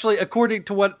 Bigfoot's actually, according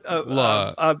to what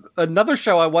another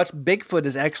show I watched, Bigfoot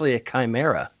is actually a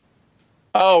chimera.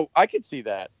 Oh, I could see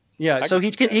that. Yeah, so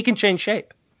he can change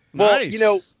shape. Well,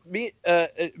 nice. me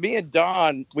and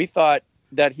Don, we thought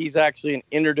that he's actually an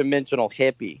interdimensional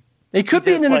hippie. He could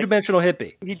be an interdimensional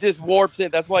hippie. He just warps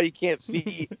it. That's why you can't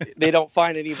see. They don't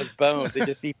find any of his bones. They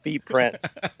just see feet prints.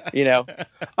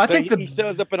 I think he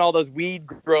shows up in all those weed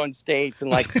growing states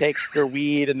and like takes their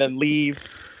weed and then leaves,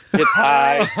 gets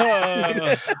high.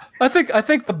 I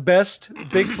think the best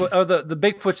Bigfoot are the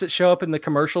Bigfoots that show up in the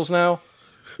commercials now.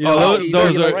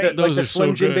 Those are the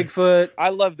Slim Jim Bigfoot. I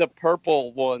love the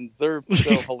purple ones. They're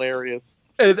so hilarious.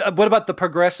 What about the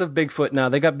progressive Bigfoot now?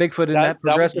 They got Bigfoot in that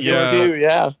progressive one too.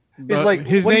 Yeah. He's like,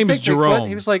 his name is Jerome. Bigfoot?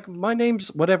 He was like, my name's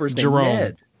whatever his name. Jerome.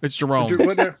 Ned. It's Jerome.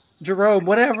 Jerome,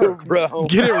 whatever. Jerome.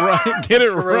 Get it right. Get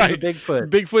it right. Bigfoot.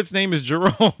 Bigfoot's name is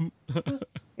Jerome.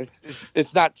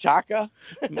 It's not Chaka.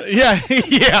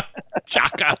 Yeah.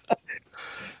 Chaka.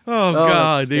 Oh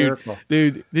God,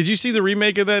 dude. Did you see the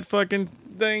remake of that fucking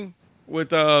thing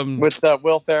with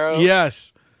Will Ferrell?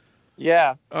 Yes.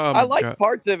 Yeah. Oh, I liked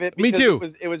parts of it. Me too.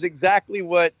 It was exactly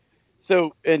what.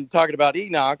 So, in talking about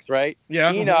Enox, right?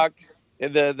 Yeah. Enox,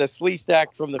 the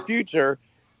Sleestack from the future,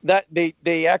 that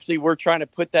they actually were trying to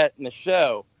put that in the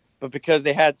show, but because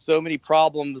they had so many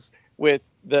problems with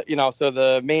so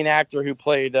the main actor who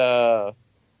played the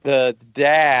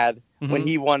dad, when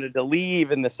he wanted to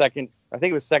leave in the second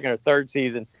or third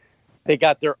season, they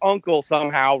got their uncle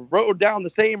somehow rode down the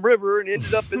same river and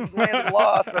ended up in Land of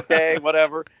Lost. Okay,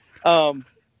 whatever.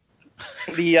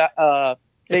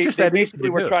 They basically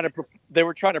were trying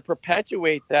to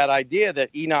perpetuate that idea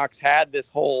that Enox had this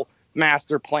whole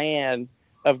master plan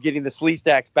of getting the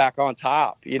Sleestacks back on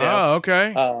top. Oh,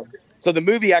 okay. So the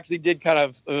movie actually did kind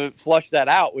of flush that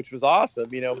out, which was awesome.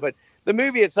 But the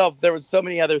movie itself, there was so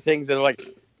many other things that were like,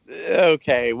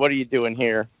 okay, what are you doing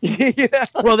here?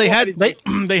 Well, they had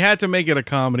to make it a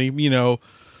comedy,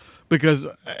 because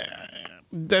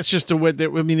that's just the way that,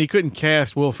 I mean, they couldn't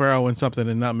cast Will Ferrell in something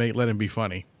and not let him be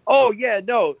funny. Oh yeah,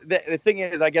 no. The thing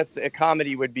is, I guess a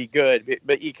comedy would be good,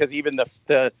 but because even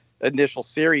the initial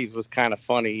series was kind of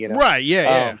funny, you know. Right?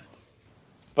 Yeah.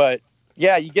 But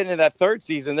yeah, you get into that third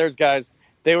season. There's guys,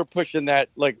 they were pushing that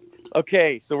like,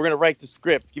 okay, so we're gonna write the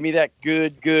script. Give me that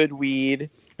good weed.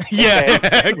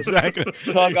 Yeah, exactly.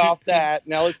 Tug off that.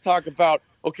 Now let's talk about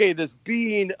this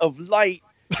being of light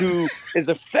who is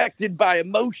affected by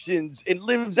emotions and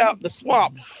lives out in the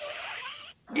swamp.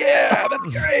 Yeah, that's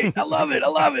great. I love it.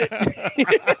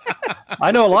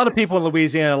 I know a lot of people in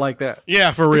Louisiana like that.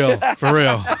 Yeah, for real.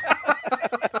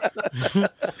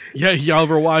 Yeah, y'all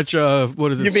ever watch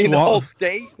what is it? You mean the whole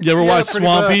state? You ever watch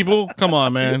Swamp much. People? Come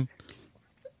on, man.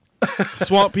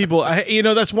 Swamp People.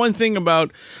 That's one thing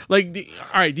about all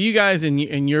right. Do you guys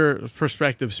in your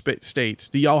prospective states,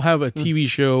 do y'all have a TV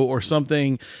show or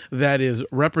something that is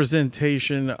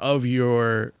representation of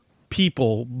your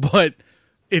people, but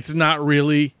it's not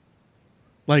really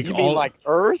like you mean like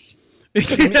Earth?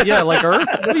 Yeah, like Earth.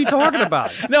 What are you talking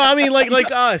about? No, I mean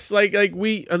like us, like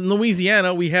we in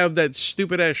Louisiana, we have that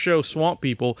stupid ass show Swamp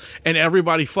People, and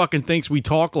everybody fucking thinks we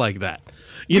talk like that.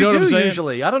 You know what I'm saying?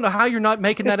 Usually, I don't know how you're not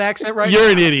making that accent right. You're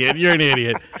an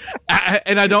idiot.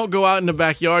 And I don't go out in the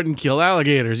backyard and kill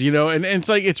alligators. You know, and it's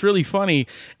like it's really funny.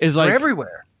 Is like they're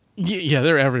everywhere. Yeah,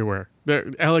 they're everywhere.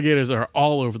 Alligators are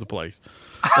all over the place.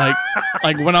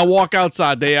 Like when I walk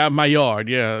outside, they out in my yard.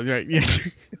 Yeah, right. Yeah.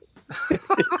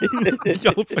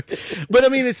 But I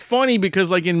mean, it's funny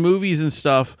because like in movies and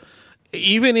stuff,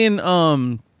 even in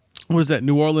what is that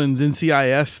New Orleans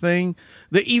NCIS thing?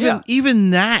 That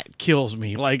even that kills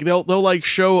me. Like they'll like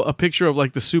show a picture of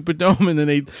like the Superdome and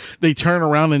then they turn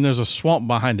around and there's a swamp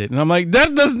behind it, and I'm like,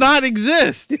 that does not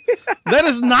exist. That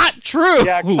is not true.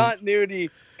 Yeah,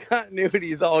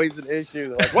 continuity is always an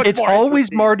issue. Like, it's always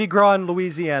Mardi Gras in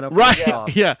Louisiana. Right?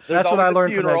 Yeah. That's what I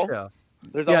learned from that show.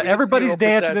 Everybody's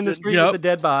dancing in the street with a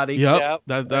dead body. Yep.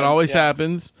 That always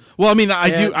happens. Well, I mean,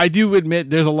 I do admit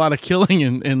there's a lot of killing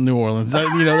in New Orleans.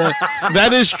 That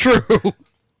is true.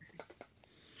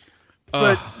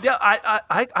 But yeah,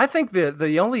 I think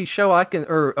the only show I can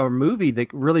or movie that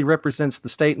really represents the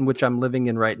state in which I'm living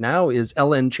in right now is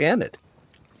Ella Enchanted.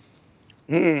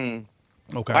 Okay.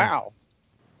 Wow.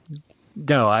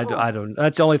 No, I don't.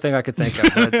 That's the only thing I could think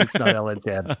of. It's not Ella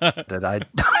Enchanted. I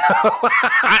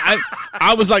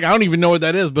was like, I don't even know what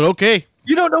that is, but okay.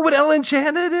 You don't know what Ella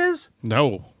Enchanted is?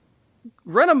 No.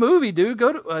 Rent a movie, dude.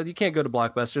 Go to. You can't go to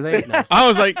Blockbuster. They ain't nice. I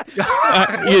was like,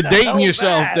 you're dating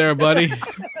yourself there, buddy.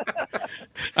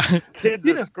 Kids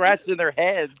are scratching their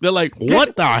heads. They're like,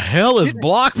 what the hell is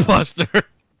Blockbuster?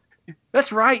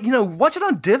 That's right. Watch it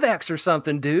on DivX or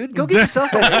something, dude. Go get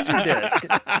yourself a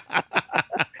Laserdisc.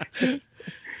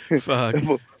 Fuck.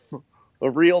 The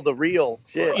real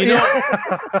shit.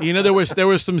 There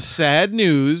was some sad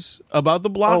news about the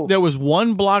block. Oh. There was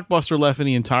one Blockbuster left in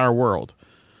the entire world.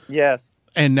 Yes.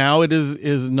 And now it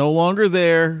is no longer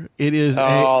there. It is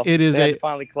they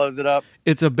finally close it up.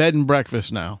 It's a bed and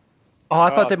breakfast now. Oh,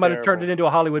 I thought they might have turned it into a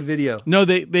Hollywood Video. No,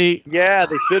 they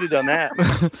should have done that.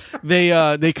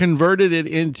 they converted it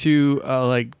into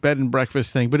like bed and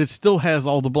breakfast thing, but it still has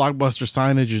all the Blockbuster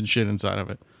signage and shit inside of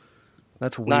it.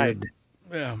 That's weird.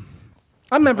 Yeah.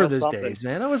 I remember those days,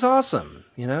 man. It was awesome,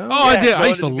 Oh, I did. I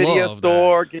used to the video love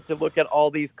store, get to look at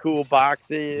all these cool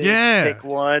boxes. Yeah. Pick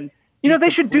one. They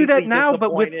should do that now, but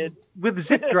disappointed. with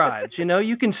zip drives.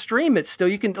 You can stream it still.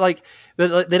 You can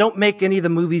but they don't make any of the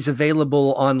movies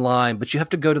available online, but you have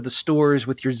to go to the stores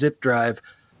with your zip drive,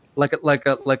 like a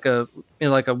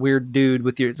weird dude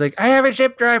with your. It's like, I have a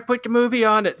zip drive. Put the movie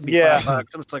on it. $5.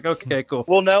 It's like, okay, cool.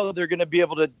 Well, now they're going to be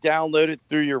able to download it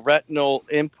through your retinal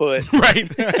input. Right.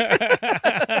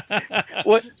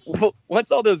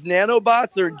 Once all those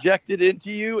nanobots are injected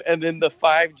into you, and then the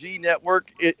 5G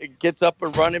network it gets up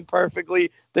and running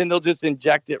perfectly, then they'll just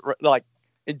inject it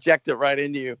right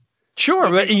into you. Sure,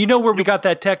 but you know where we got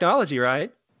that technology,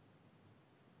 right?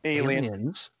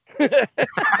 Aliens. Had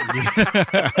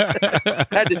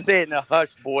to say it in a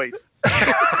hushed voice.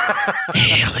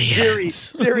 Aliens.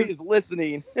 Siri is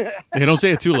listening. They don't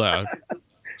say it too loud.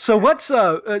 So what's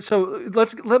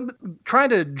let's try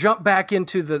to jump back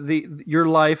into the your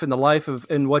life and the life of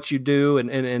and what you do and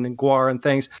Gwar and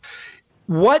things.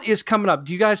 What is coming up?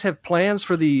 Do you guys have plans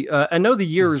for the? I know the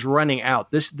year is running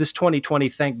out. This 2020,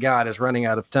 thank God, is running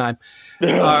out of time.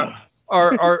 Do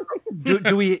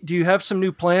you have some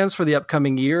new plans for the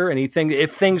upcoming year? Anything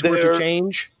if things were to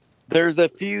change? There's a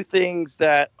few things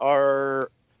that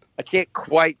are. I can't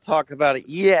quite talk about it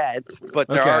yet, but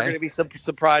there are going to be some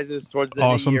surprises towards the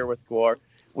end of the year with Gwar.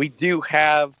 We do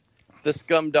have the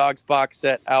Scum Dogs box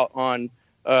set out on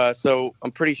So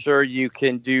I'm pretty sure you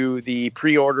can do the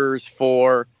pre-orders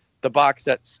for the box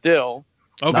set still.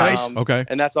 Okay. Okay.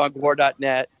 And that's on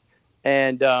gwar.net.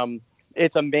 And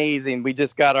it's amazing. We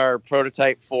just got our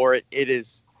prototype for it. It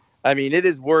is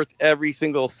worth every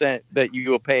single cent that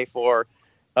you will pay for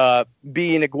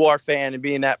being a Gwar fan and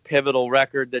being that pivotal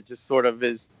record that just sort of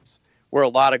is where a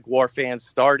lot of Gwar fans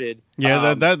started.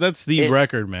 Yeah, that's the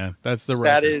record, man. That's the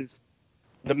record. That is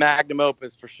the magnum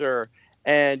opus for sure.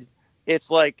 And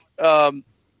it's like the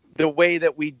way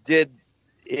that we did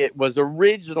it was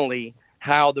originally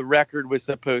how the record was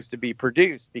supposed to be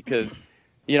produced, because,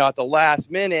 at the last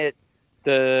minute,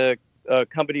 the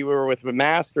company we were with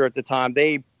Master at the time,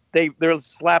 they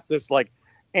slapped this like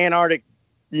Antarctic,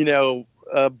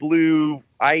 blue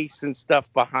ice and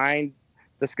stuff behind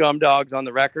the Scum Dogs on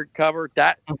the record cover.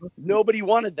 That nobody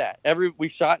wanted that. We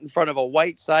shot in front of a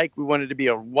white psych. We wanted it to be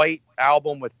a white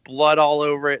album with blood all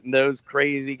over it and those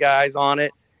crazy guys on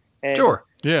it. And, sure.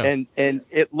 Yeah. And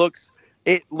it looks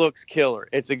killer.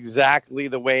 It's exactly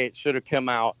the way it should have come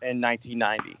out in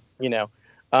 1990.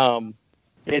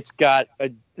 It's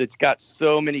got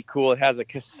so many cool. It has a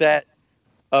cassette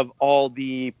of all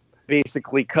the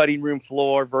basically cutting room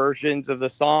floor versions of the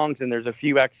songs, and there's a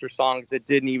few extra songs that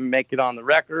didn't even make it on the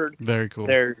record. Very cool.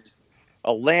 There's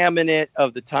a laminate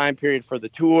of the time period for the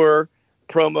tour,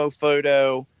 promo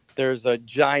photo. There's a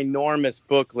ginormous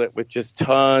booklet with just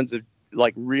tons of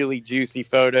like really juicy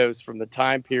photos from the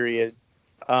time period.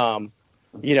 Behind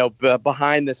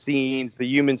the scenes, the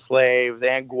human slaves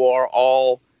and Gwar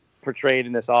all portrayed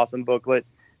in this awesome booklet.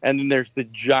 And then there's the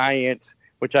giant,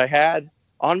 which I had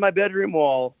on my bedroom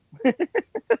wall, the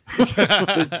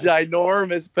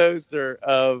ginormous poster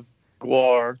of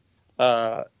Gwar.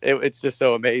 It's just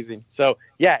so amazing. So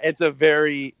yeah, it's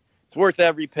worth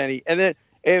every penny. And then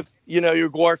if you're a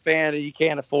Gwar fan and you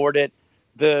can't afford it,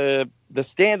 the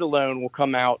standalone will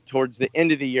come out towards the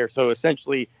end of the year. So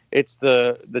essentially it's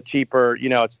the cheaper,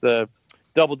 it's the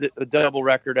double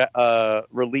record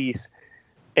release.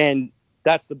 And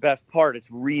that's the best part. It's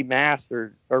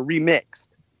remastered or remixed.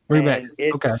 And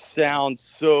it sounds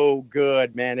so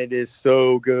good, man. It is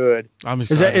so good. I'm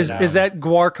excited. Is that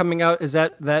Gwar coming out? Is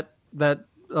that a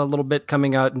little bit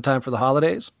coming out in time for the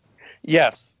holidays?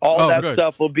 Yes. All that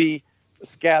stuff will be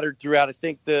scattered throughout. I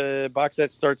think the box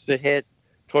set starts to hit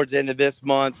towards the end of this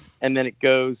month, and then it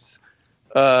goes.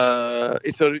 So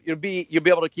you'll be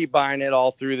able to keep buying it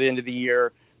all through the end of the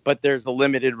year, but there's a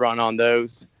limited run on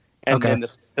those, and then the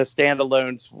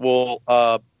standalones will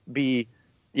be.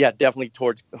 Yeah, definitely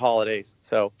towards holidays.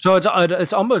 So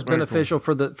it's almost beneficial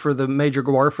for the major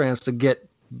Gwar fans to get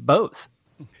both.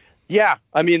 Yeah,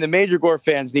 the major Gwar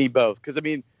fans need both, because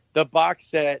the box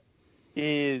set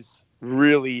is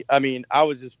really. I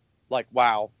was just like,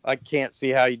 wow, I can't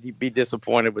see how you'd be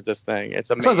disappointed with this thing. It's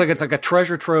amazing. It sounds like it's like a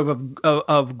treasure trove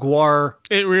of Gwar.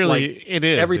 It really it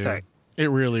is everything. Dude. It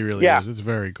really is. It's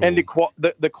very cool. And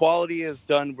the quality is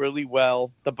done really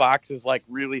well. The box is like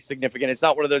really significant. It's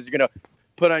not one of those you're gonna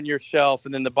put on your shelf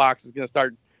and then the box is going to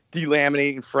start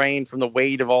delaminating, fraying from the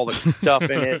weight of all the stuff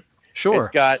in it. Sure.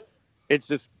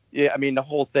 The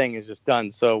whole thing is just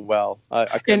done so well.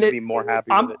 I couldn't be more happy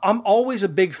with it. I'm always a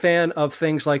big fan of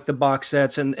things like the box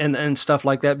sets and stuff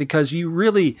like that, because you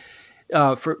really,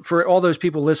 for all those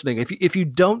people listening, if you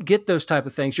don't get those type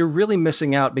of things, you're really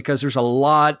missing out, because there's a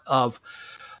lot of,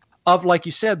 like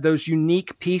you said, those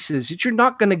unique pieces that you're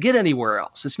not going to get anywhere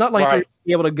else. It's not like you're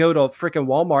be able to go to a freaking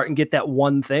Walmart and get that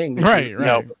one thing. Right.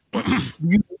 No.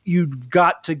 You've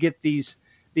got to get these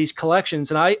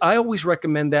collections. And I always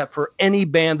recommend that for any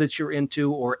band that you're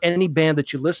into, or any band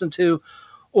that you listen to,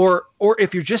 or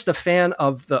if you're just a fan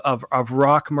of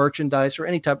rock merchandise or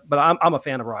any type, but I'm a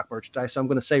fan of rock merchandise, so I'm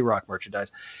going to say rock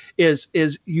merchandise, is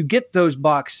you get those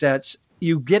box sets.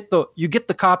 You get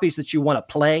the copies that you want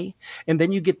to play, and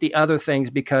then you get the other things,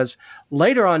 because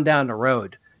later on down the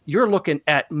road, you're looking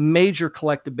at major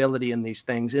collectability in these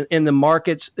things in the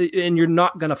markets, and you're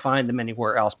not going to find them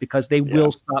anywhere else, because they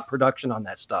will stop production on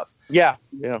that stuff. Yeah.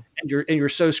 And you're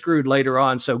so screwed later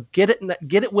on. So get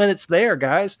it when it's there,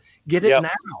 guys. Get it now.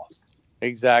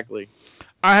 Exactly.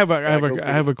 I have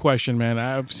a question, man.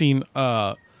 I've seen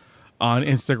on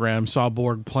Instagram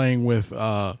Sawborg playing with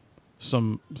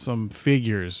some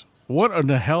figures. What in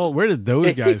the hell? Where did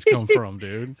those guys come from,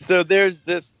 dude? So there's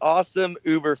this awesome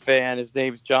Uber fan. His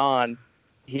name's John.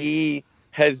 He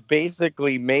has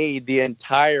basically made the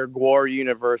entire Gwar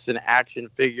universe in action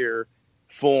figure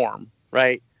form,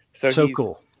 right? So he's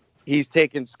cool. He's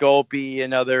taken Sculpey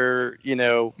and other,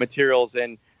 materials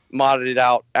and modded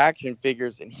out action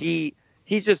figures, and he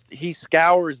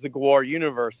scours the Gwar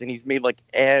universe, and he's made like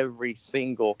every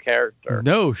single character.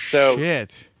 No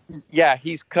shit. Yeah,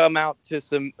 he's come out to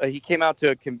he came out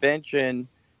to a convention,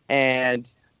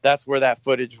 and that's where that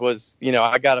footage was.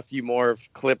 I got a few more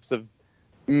clips of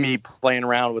me playing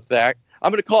around with that.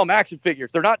 I'm gonna call them action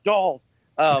figures. They're not dolls.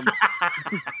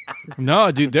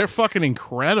 No, dude, they're fucking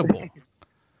incredible.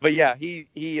 But yeah, he's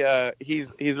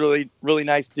really really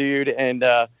nice dude, and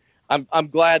I'm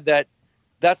glad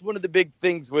that's one of the big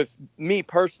things with me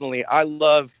personally. I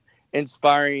love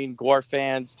inspiring Gwar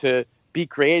fans to be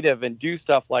creative and do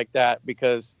stuff like that,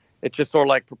 because it's just sort of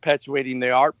like perpetuating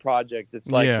the art project. It's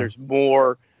like there's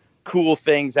more cool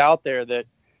things out there that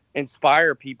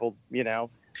inspire people.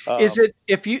 Is it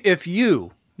if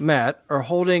you Matt are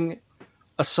holding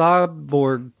a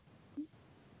Cyborg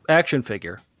action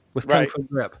figure with 10-foot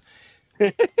grip,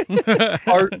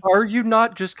 are you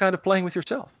not just kind of playing with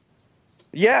yourself?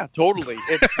 Yeah, totally.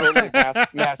 It's totally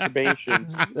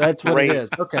masturbation. That's what it is.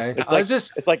 Okay, it's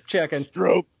like checking.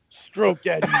 Stroke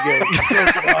that ego. Stroke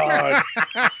it hard.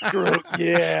 Stroke,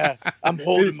 yeah. I'm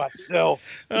holding myself.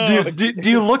 Do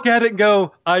you look at it and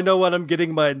go, I know what I'm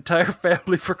getting my entire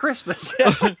family for Christmas?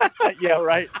 Yeah,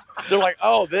 right. They're like,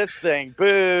 oh, this thing.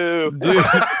 Boo.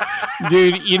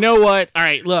 Dude, you know what? All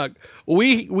right, look.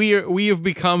 We have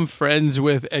become friends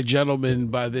with a gentleman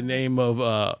by the name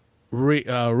of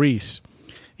Reese.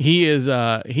 He is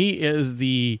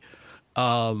the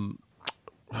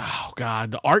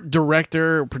the art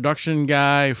director, production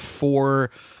guy for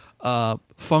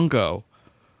Funko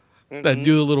that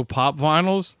do the little pop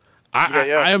vinyls.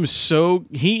 I am so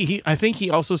I think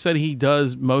he also said he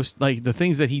does most, like, the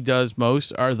things that he does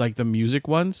most are like the music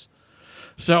ones.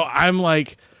 So I'm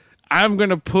like, I'm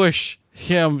gonna push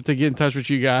him to get in touch with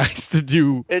you guys to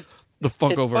do the Funko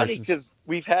versions. It's funny because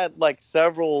we've had like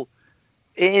several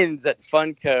ins at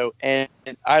Funko, and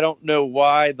I don't know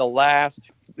why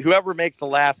whoever makes the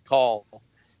last call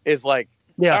is like,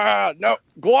 no,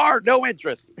 Gwar, no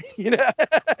interest.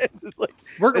 It's just like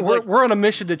we're on a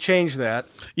mission to change that.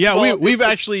 Yeah, well, we've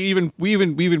actually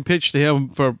even pitched to him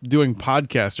for doing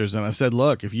podcasters, and I said,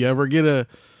 look, if you ever get a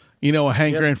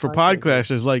hankering for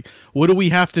podcasters, like, what do we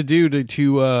have to do to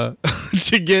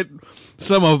to get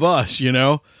some of us,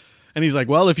 And he's like,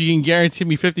 well, if you can guarantee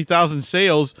me 50,000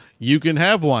 sales, you can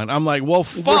have one. I'm like, well,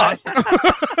 fuck.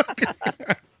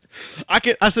 I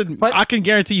can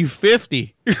guarantee you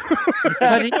 50.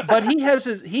 but he has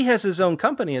his own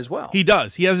company as well. He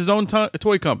does. He has his own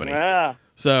toy company. Yeah.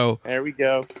 So there we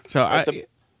go. So I'm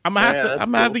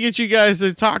gonna have to get you guys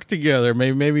to talk together.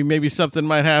 Maybe something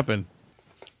might happen.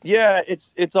 Yeah,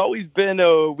 it's always been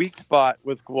a weak spot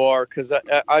with Gwar, because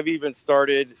I've even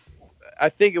started. I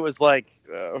think it was like,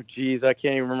 I can't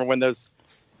even remember when those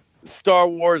Star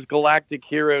Wars Galactic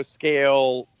Hero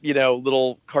scale,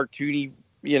 little cartoony,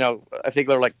 I think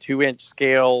they're like 2-inch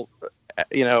scale,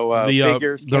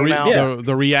 figures came out.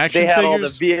 The reaction. They had figures? all the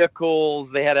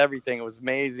vehicles. They had everything. It was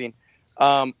amazing.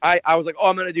 I was like,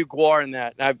 I'm going to do Gwar in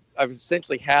that. And I've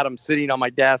essentially had them sitting on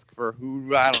my desk for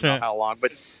I don't know how long,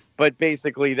 but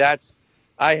basically I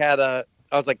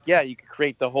was like, yeah, you could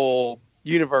create the whole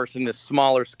universe in this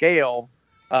smaller scale.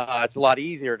 It's a lot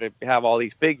easier to have all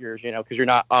these figures, because you're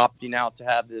not opting out to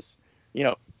have this,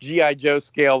 G.I. Joe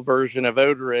scale version of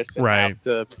Odorous and have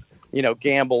to,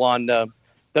 gamble on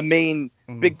the main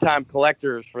big time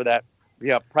collectors for that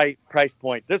price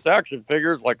point. This action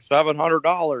figure is like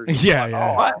 $700.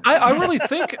 Yeah. I really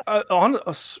think,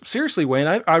 seriously, Wayne,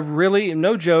 I really,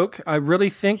 no joke, I really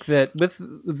think that with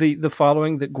the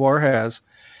following that Gwar has,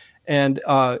 and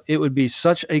it would be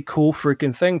such a cool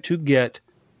freaking thing to get,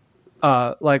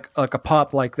 like a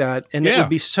pop like that, and it would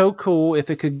be so cool if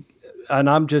it could. And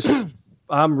I'm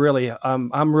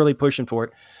really pushing for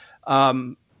it.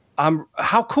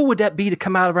 How cool would that be to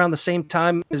come out around the same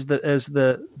time as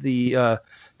the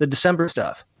December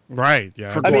stuff? Right.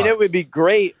 Yeah. I mean, it would be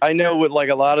great. I know with like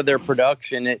a lot of their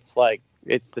production, it's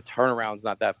the turnaround's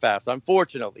not that fast,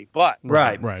 unfortunately. But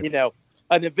right.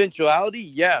 An eventuality,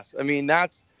 yes. I mean,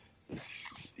 that's.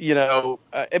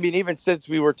 Even since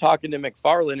we were talking to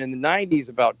McFarlane in the 90s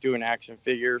about doing action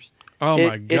figures. Oh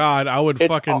my God, I would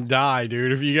fucking die,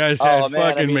 dude, if you guys had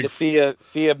fucking to see a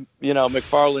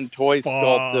McFarlane toy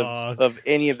sculpt of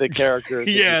any of the characters,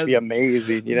 it would be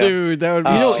amazing, Dude, that would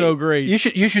be so great. You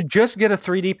should just get a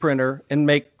 3D printer and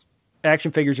make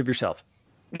action figures of yourself.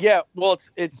 Yeah, well,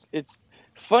 it's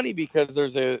funny because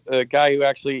there's a guy who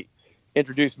actually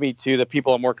introduced me to the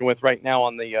people I'm working with right now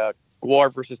on the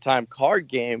Gwar versus Time card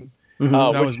game.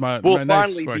 That was my will next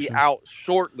finally question. be out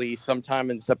shortly, sometime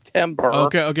in September.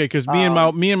 Okay, because me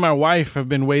and my wife have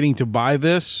been waiting to buy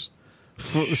this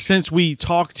since we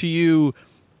talked to you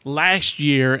last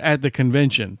year at the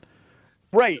convention.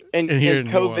 Right, and here in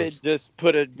New Orleans. COVID just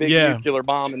put a big nuclear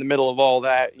bomb in the middle of all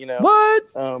that,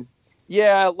 What?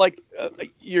 Yeah, like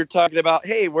you're talking about,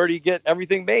 hey, where do you get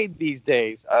everything made these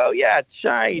days? Oh, yeah,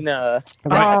 China.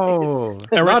 Right. Oh,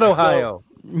 not Ohio.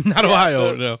 Not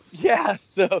Ohio, no. Yeah,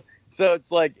 so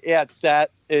it's like, it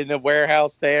sat in a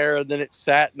warehouse there, and then it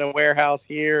sat in a warehouse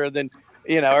here, and then,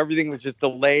 everything was just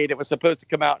delayed. It was supposed to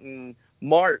come out in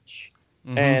March,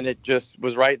 and it just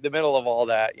was right in the middle of all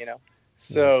that,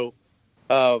 So,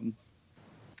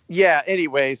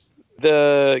 anyways,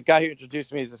 the guy who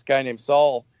introduced me is this guy named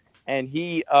Saul, and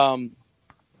he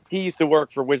used to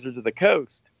work for Wizards of the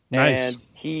Coast. Nice. And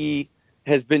he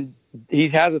has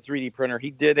a 3D printer.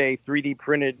 He did a 3D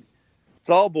printed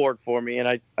Saul board for me, and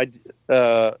I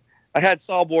had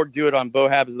Saul board do it on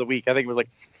Bohabs of the Week. I think it was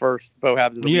like first Bohabs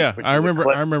of the Week. Yeah, I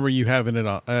remember you having it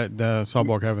on the Saul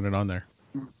Borg having it on there.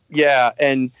 Yeah,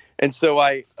 and so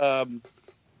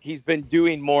he's been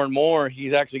doing more and more.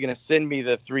 He's actually going to send me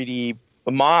the 3D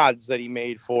mods that he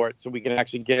made for it, so we can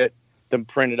actually get them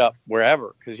printed up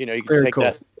wherever, because you can take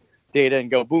that data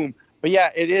and go boom. But yeah,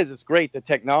 it's great. The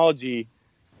technology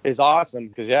is awesome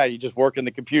because you just work in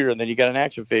the computer and then you got an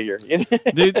action figure.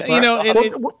 Dude,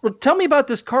 well, tell me about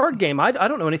this card game. I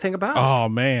don't know anything about it. Oh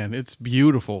man, it's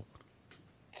beautiful.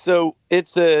 So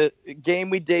it's a game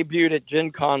we debuted at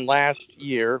Gen Con last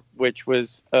year, which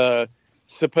was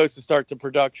supposed to start the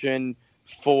production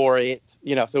for it.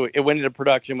 So it went into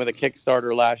production with a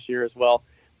Kickstarter last year as well.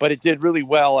 But it did really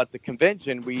well at the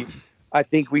convention. I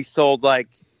think we sold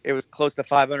it was close to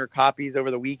 500 copies over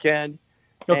the weekend.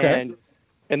 Okay.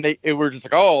 And they were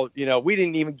just like, we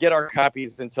didn't even get our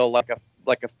copies until like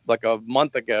a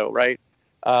month ago, right?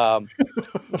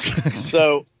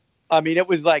 So, I mean, it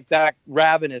was like that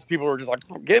ravenous. People were just like,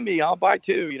 give me, I'll buy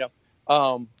two,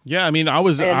 Yeah, I mean, I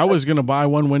was going to buy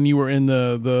one when you were in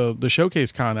the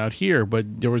showcase con out here,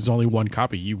 but there was only one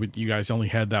copy. You guys only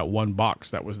had that one box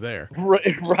that was there.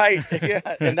 Right. Yeah,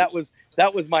 and that was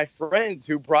my friend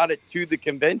who brought it to the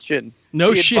convention.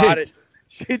 No shit.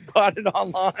 She'd bought it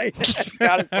online.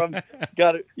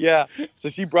 got it. Yeah. So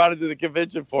she brought it to the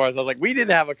convention for us. I was like, we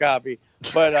didn't have a copy,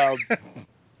 but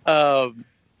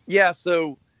yeah.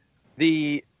 So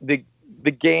the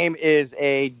game is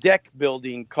a deck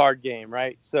building card game,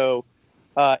 right? So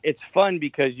it's fun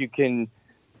because you can,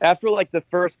 after like the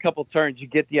first couple turns, you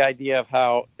get the idea of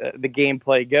how the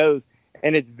gameplay goes,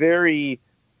 and it's very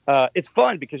it's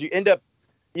fun because you end up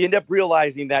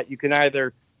realizing that you can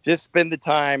either just spend the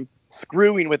time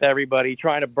screwing with everybody,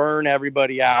 trying to burn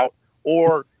everybody out,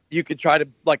 or you could try to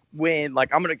win.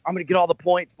 Like I'm gonna get all the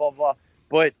points, blah blah.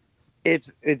 But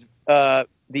it's the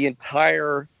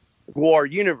entire War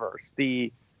universe.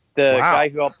 The guy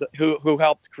who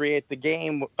helped create the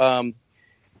game.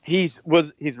 He's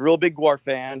a real big War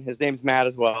fan. His name's Matt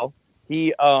as well.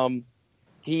 He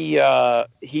did a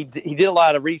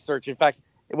lot of research. In fact,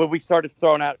 when we started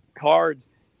throwing out cards,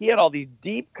 he had all these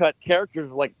deep cut characters.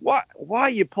 Like, why are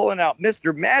you pulling out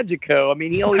Mr. Magico? I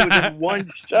mean, he only was in one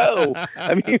show.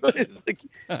 I mean, it's like,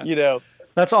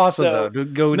 That's awesome, though.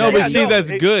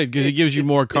 That's good because it gives you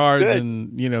more cards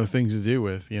and things to do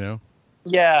with.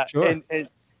 Yeah, sure.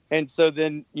 And so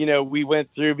then we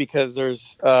went through because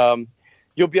there's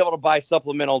you'll be able to buy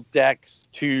supplemental decks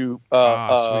to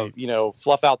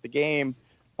fluff out the game.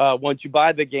 Once you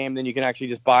buy the game, then you can actually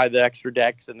just buy the extra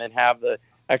decks and then have the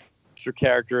extra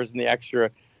characters and the extra,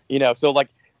 So like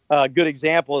a good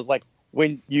example is like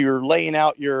when you're laying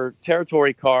out your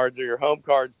territory cards or your home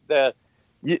cards.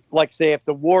 Like say if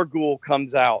the War Ghoul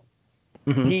comes out,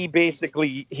 he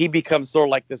becomes sort of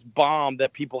like this bomb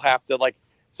that people have to like.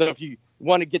 So if you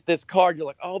want to get this card, you're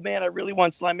like, oh man, I really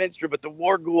want Slyminster, but the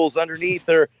War Ghoul's underneath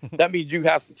her. That means you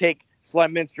have to take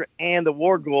Slyminster and the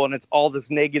War Ghoul, and it's all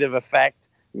this negative effect,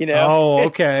 Oh,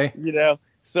 okay.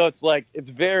 So it's like, it's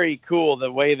very cool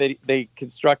the way they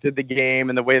constructed the game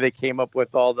and the way they came up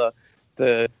with all the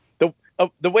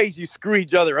ways you screw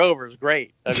each other over is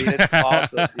great. I mean, it's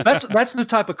awesome. That's the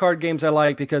type of card games I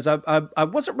like because I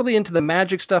wasn't really into the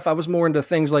Magic stuff. I was more into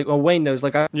things like, Wayne knows,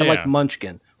 I like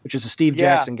Munchkin, which is a Steve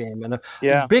Jackson game, and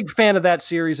a big fan of that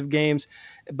series of games.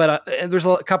 But and there's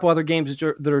a couple other games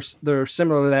that are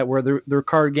similar to that, where they're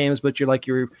card games, but you're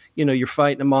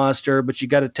fighting a monster, but you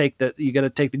got to take the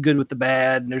good with the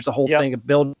bad, and there's a whole thing of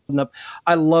building up.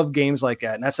 I love games like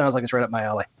that, and that sounds like it's right up my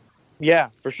alley. Yeah,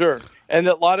 for sure. And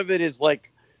a lot of it is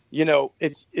like,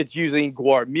 it's using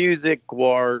Gwar music,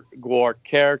 Gwar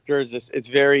characters. It's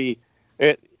very,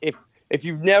 if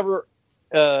you've never,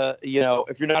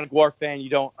 if you're not a Gwar fan,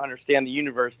 you don't understand the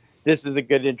universe. This is a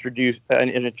good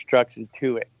introduction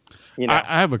to it. You know,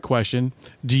 I have a question.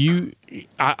 Do you?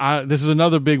 This is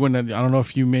another big one that I don't know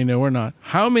if you may know or not.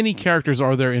 How many characters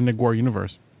are there in the GWAR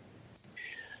universe?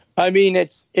 I mean,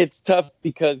 it's tough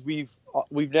because we've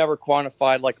never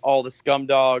quantified like all the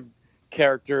Scumdog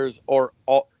characters or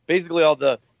basically all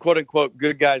the quote unquote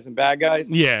good guys and bad guys.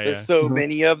 Yeah, there's so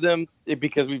many of them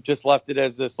because we've just left it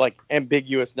as this like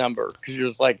ambiguous number. Because you're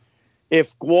just like,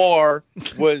 if GWAR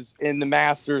was in the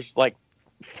Masters like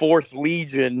 4th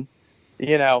Legion,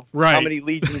 you know, right. How many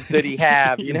legions did he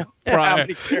have? You know, how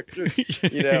many characters?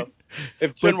 You know,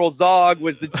 if General Zog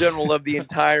was the general of the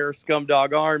entire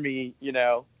Scumdog army, you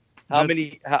know, how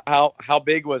big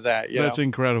was that? That's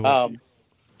incredible.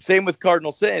 Same with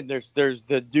Cardinal Sin. There's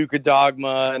the Duke of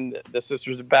Dogma and the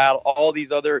Sisters of Battle, all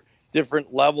these other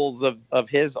different levels of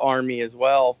his army as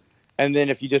well. And then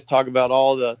if you just talk about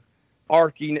all the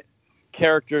arcing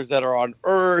characters that are on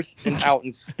Earth and out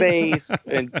in space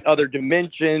and other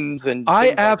dimensions, and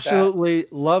I absolutely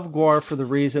love GWAR for the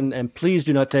reason, and please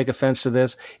do not take offense to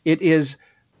this. It is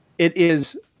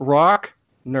rock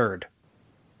nerd.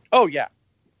 Oh yeah,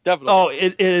 definitely. Oh,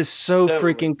 it is so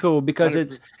Definitely. freaking cool because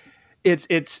 100%.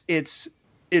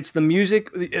 it's the music.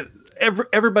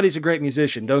 Everybody's a great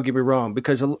musician. Don't get me wrong.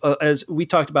 Because as we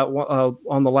talked about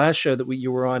on the last show that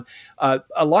you were on,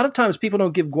 a lot of times people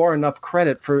don't give GWAR enough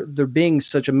credit for there being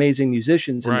such amazing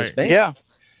musicians in this band.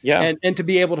 Yeah, and to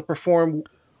be able to perform,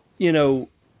 you know,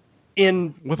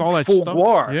 in with all that full stuff.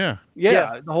 GWAR.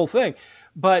 Yeah, the whole thing.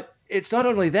 But it's not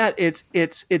only that.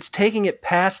 It's taking it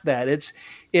past that. It's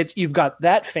you've got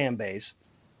that fan base.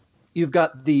 You've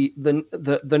got the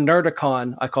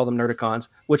Nerdicon, I call them Nerdicons,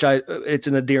 which it's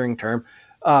an endearing term,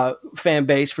 fan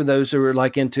base for those who are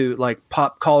like into like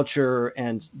pop culture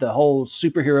and the whole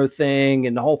superhero thing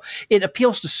and it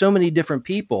appeals to so many different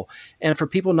people. And for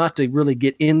people not to really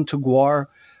get into GWAR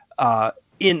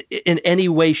in any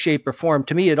way, shape, or form,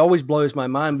 to me, it always blows my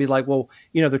mind. Be like, well,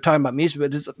 you know, they're talking about music,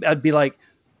 but I'd be like,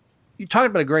 you're talking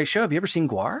about a great show. Have you ever seen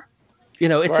GWAR? You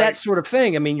know, it's that sort of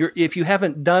thing. I mean, if you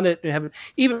haven't done it,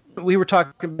 we were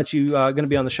talking about you going to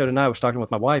be on the show tonight. I was talking with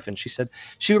my wife, and she said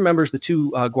she remembers the 2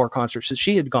 GWAR concerts that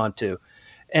she had gone to,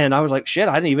 and I was like, shit,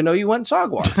 I didn't even know you went and saw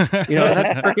GWAR. You know,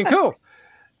 that's freaking cool.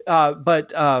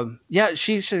 But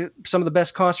she said some of the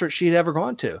best concerts she'd ever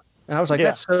gone to, and I was like,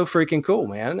 that's so freaking cool,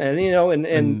 man. And you know,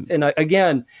 and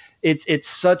again, it's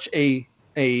such a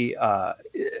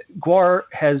GWAR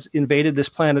has invaded this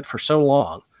planet for so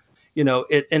long. You know,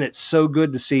 it's so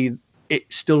good to see it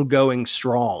still going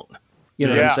strong. You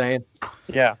know what I'm saying?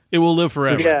 Yeah. It will live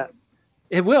forever. Yeah.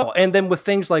 It will. And then with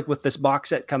things like with this box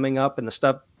set coming up and the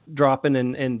stuff dropping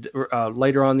and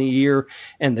later on the year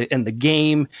and the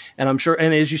game, and I'm sure,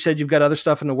 and as you said, you've got other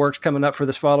stuff in the works coming up for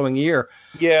this following year.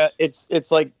 Yeah, it's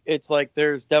like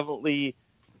there's definitely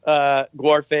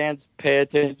GWAR fans pay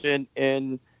attention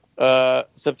in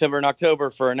September and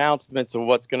October for announcements of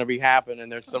what's going to be happening,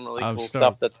 and there's some really cool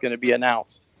stuff that's going to be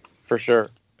announced for sure.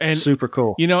 And super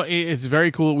cool. You know, it's very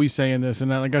cool that we say in this,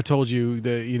 and like I told you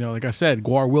that, you know, like I said,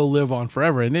 GWAR will live on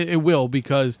forever, and it will,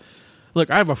 because look,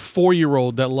 I have a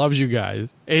 4-year-old that loves you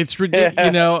guys. It's ridiculous,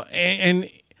 you know, and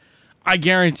I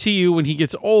guarantee you when he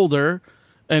gets older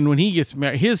and when he gets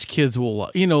married, his kids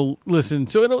will, you know, listen.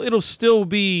 So it'll still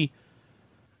be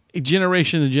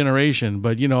generation to generation,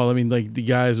 but you know, I mean, like the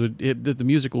guys the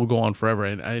music will go on forever,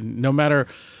 and no matter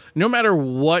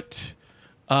what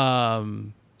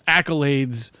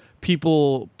accolades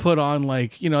people put on,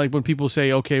 like, you know, like when people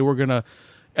say, okay,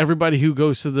 everybody who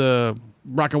goes to the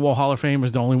Rock and Roll Hall of Fame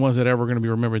is the only ones that ever going to be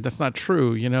remembered. That's not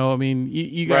true. You know, I mean,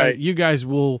 you guys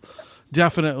will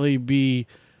definitely be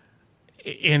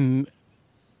in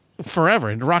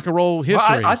forever in rock and roll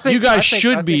history. Well, I think, you guys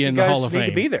should be in the Hall of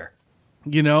Fame. To be there.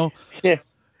 You know, no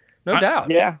doubt.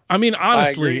 Yeah, I mean,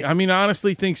 honestly,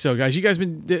 think so, guys. You guys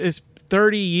it's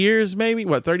 30 years, maybe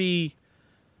 30,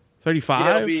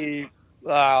 35. It'll be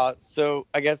so.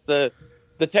 I guess the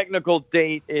technical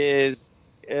date is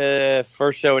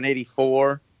first show in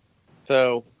 '84.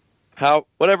 So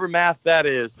whatever math that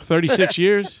is, 36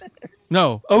 years.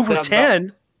 No, over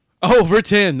 10. Over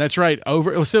 10. That's right.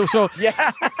 Over. So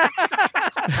yeah.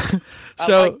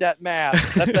 So I like that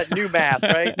math. That's that new math,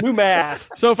 right? New math.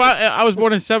 So if I was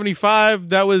born in 75,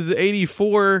 that was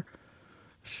 84.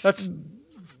 That's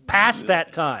past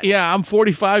that time. Yeah, I'm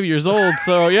 45 years old.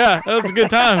 So yeah, that's good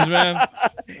times, man.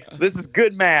 This is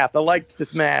good math. I like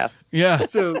this math. Yeah.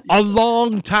 So a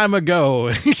long time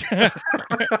ago.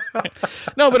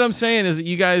 No, but I'm saying is that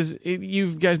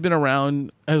you've guys been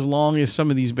around as long as some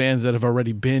of these bands that have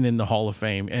already been in the Hall of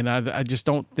Fame, and I just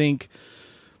don't think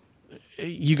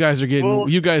you guys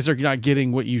are not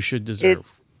getting what you should deserve.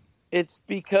 it's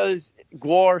because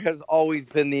GWAR has always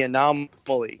been the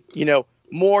anomaly,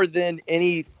 more than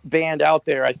any band out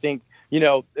there. I think,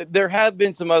 there have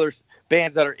been some other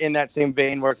bands that are in that same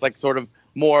vein where it's like sort of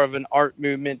more of an art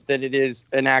movement than it is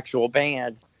an actual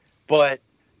band. But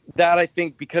that, I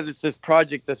think, because it's this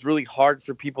project that's really hard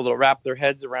for people to wrap their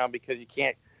heads around, because you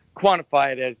can't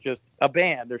quantify it as just a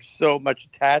band. There's so much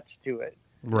attached to it.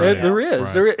 Right. There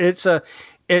is. Right.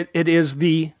 It is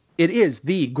the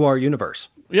GWAR universe.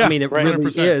 Yeah, I mean, it really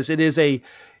 100%. Is. It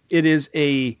is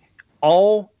a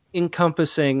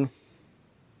all-encompassing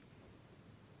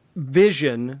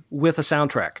vision with a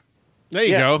soundtrack. There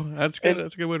you go. That's good.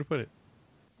 That's a good way to put it.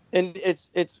 And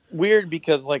it's weird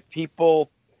because like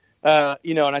people,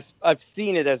 and I've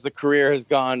seen it as the career has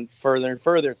gone further and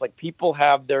further. It's like people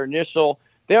have their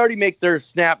they already make their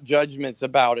snap judgments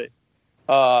about it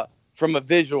from a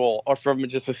visual or from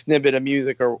just a snippet of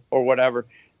music or whatever.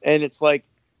 And it's like,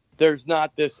 there's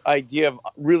not this idea of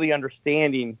really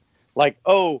understanding, like,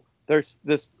 oh, there's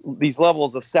these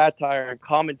levels of satire and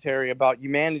commentary about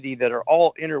humanity that are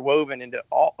all interwoven into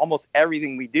almost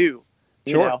everything we do.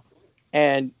 Sure.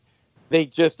 And they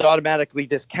just automatically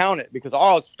discount it because,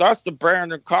 that's the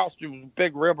brand in costumes,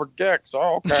 big rubber dicks.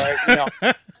 Oh,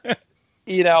 okay.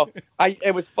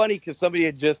 It was funny because somebody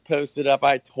had just posted up.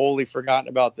 I had totally forgotten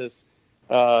about this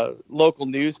local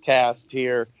newscast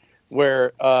here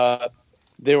where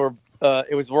they were.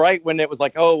 It was right when it was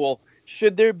like, oh, well,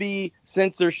 should there be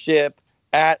censorship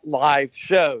at live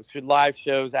shows? Should live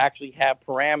shows actually have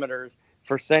parameters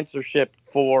for censorship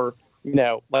for,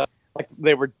 like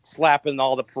they were slapping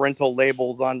all the parental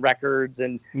labels on records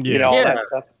and, all that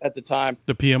stuff at the time.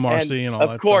 The PMRC and all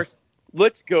that Of course,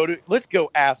 stuff. let's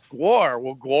go ask GWAR.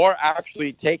 Will GWAR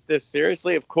actually take this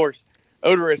seriously? Of course,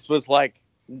 Odorous was like,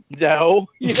 no.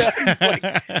 He's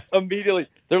like, immediately.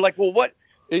 They're like, well, what?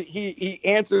 He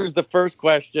answers the first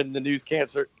question. The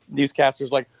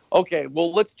newscaster's like, okay,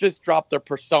 well, let's just drop their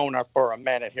persona for a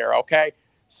minute here, okay?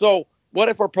 So what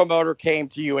if a promoter came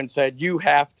to you and said, you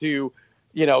have to,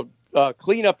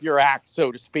 clean up your act, so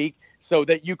to speak, so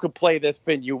that you could play this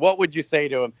venue? What would you say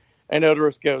to him? And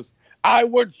Odorous goes, I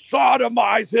would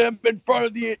sodomize him in front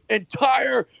of the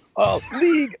entire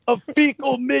league of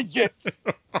fecal midgets.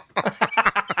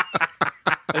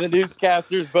 And the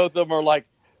newscasters, both of them are like,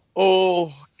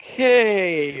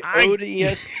 okay,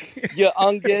 Odious,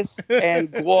 Youngus, and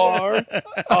GWAR.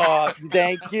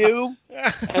 Thank you.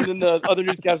 And then the other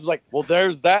newscaster's like, well,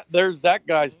 there's that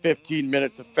guy's 15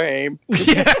 minutes of fame.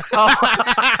 You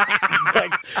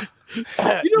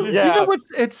know what?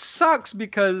 It sucks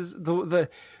because the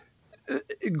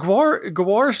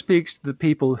GWAR speaks to the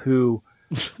people who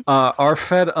are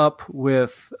fed up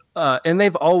with, and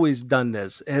they've always done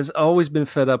this, has always been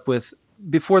fed up with,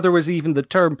 before there was even the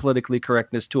term politically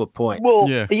correctness to a point. Well,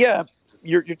 yeah.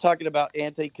 You're talking about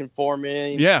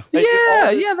anti-conforming. Yeah.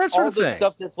 That sort of thing.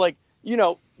 Stuff that's like, you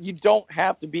don't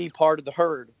have to be part of the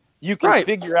herd. You can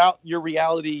figure out your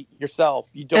reality yourself.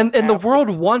 You don't. And the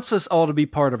world wants us all to be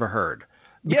part of a herd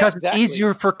because it's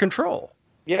easier for control.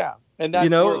 Yeah, and that's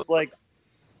where it's like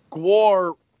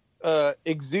GWAR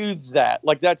exudes that.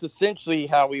 Like that's essentially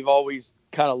how we've always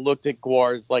kind of looked at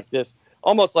GWAR as like this,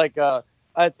 almost like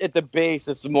at the base,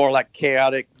 it's more like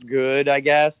chaotic good, I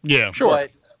guess. Yeah, sure.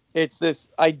 But it's this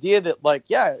idea that, like,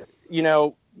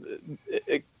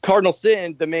 Cardinal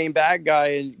Sin, the main bad guy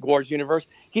in GWAR's universe,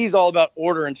 he's all about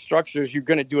order and structures. You're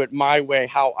going to do it my way,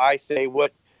 how I say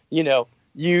what,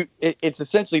 it's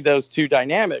essentially those two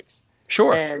dynamics.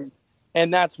 Sure.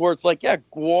 And that's where it's like,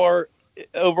 GWAR,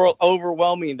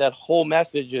 overwhelming, that whole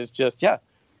message is just,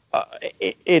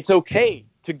 it's okay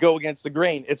to go against the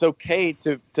grain. It's okay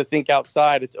to think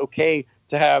outside. It's okay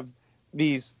to have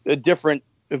these different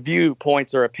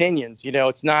viewpoints or opinions.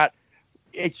 It's not,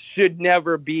 it should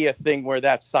never be a thing where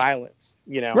that's silence,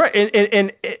 Right.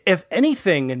 And if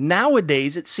anything,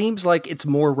 nowadays, it seems like it's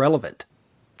more relevant.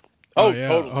 Oh, yeah.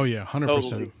 Totally. Oh, yeah. 100%.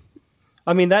 Totally.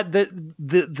 I mean,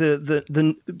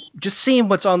 the just seeing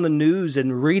what's on the news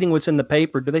and reading what's in the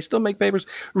paper. Do they still make papers?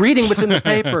 Reading what's in the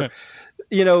paper.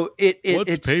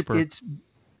 It's paper?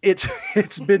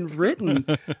 It's been written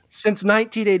since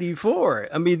 1984.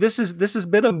 I mean, this has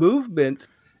been a movement,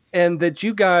 and that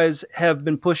you guys have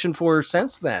been pushing for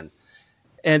since then.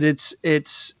 And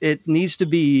it needs to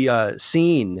be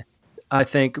seen, I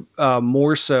think,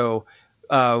 more so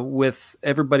with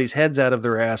everybody's heads out of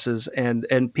their asses,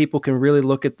 and people can really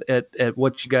look at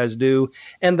what you guys do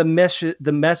and the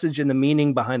message and the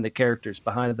meaning behind the characters,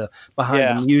 behind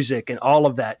the music and all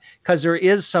of that, because there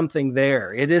is something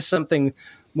there. It is something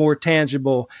more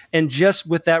tangible. And just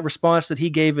with that response that he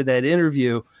gave in that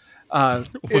interview,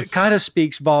 it kind of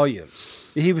speaks volumes.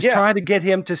 He was trying to get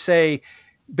him to say,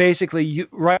 basically, you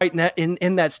right now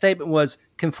in that statement was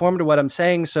conform to what I'm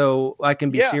saying so I can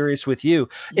be serious with you.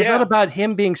 It's not about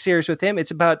him being serious with him.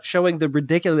 It's about showing the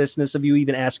ridiculousness of you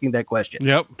even asking that question.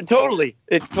 Yep. Totally.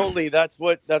 It's totally, that's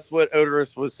what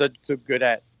Odorous was so good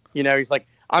at. You know, he's like,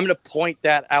 I'm going to point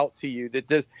that out to you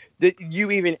that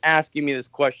you even asking me this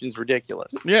question is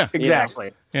ridiculous. Yeah, exactly.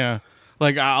 You know? Yeah.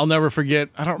 Like, I'll never forget,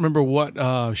 I don't remember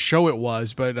what show it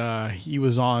was, but he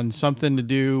was on something to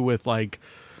do with like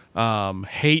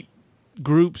hate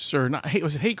groups or not hate,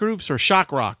 was it hate groups or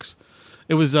shock rocks?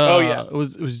 It was it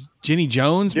was Jenny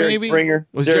Jones, Jerry maybe Springer.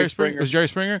 Was Jerry Jerry Springer? Was Jerry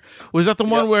Springer? Was that the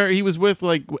one where he was with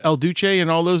like El Duce and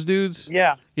all those dudes?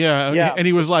 Yeah. And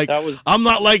he was like, I'm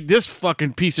not like this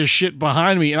fucking piece of shit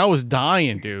behind me, and I was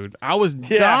dying, dude. I was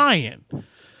dying.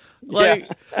 Like,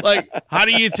 how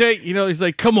do you take, he's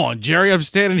like, come on, Jerry, I'm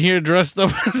standing here dressed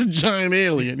up as a giant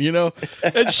alien,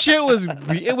 That shit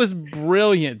was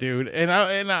brilliant, dude. And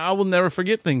I will never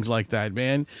forget things like that,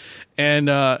 man. And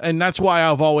that's why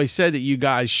I've always said that you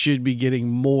guys should be getting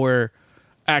more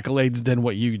accolades than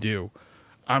what you do.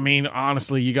 I mean,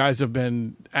 honestly, you guys have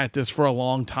been at this for a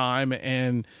long time,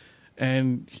 and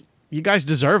you guys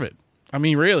deserve it. I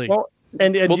mean, really. Well,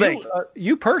 and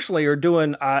you personally are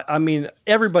doing. I mean,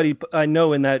 everybody I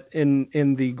know in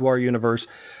the GWAR universe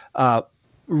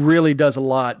really does a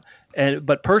lot.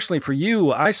 But personally, for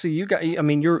you, I see you got. I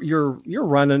mean, you're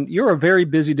running. You're a very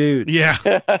busy dude. Yeah,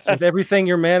 with everything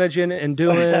you're managing and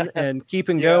doing and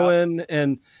keeping going,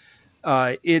 and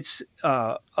it's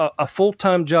a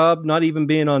full-time job. Not even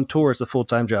being on tour is a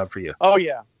full-time job for you. Oh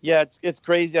yeah. It's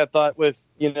crazy. I thought with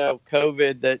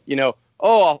COVID that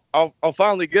I'll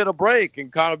finally get a break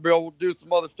and kind of be able to do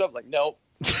some other stuff. Like, no,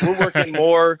 we're working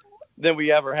more than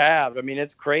we ever have. I mean,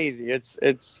 it's crazy. It's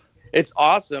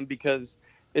awesome because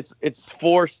it's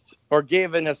forced or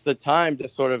given us the time to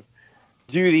sort of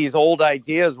do these old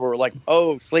ideas where we're like,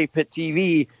 Slave Pit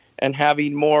TV and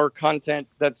having more content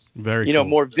that's very cool.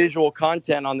 More visual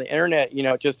content on the internet,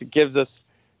 just it gives us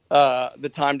the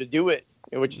time to do it,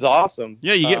 which is awesome.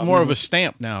 Yeah, you get more of a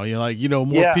stamp now. You're like,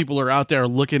 more people are out there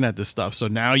looking at this stuff. So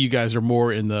now you guys are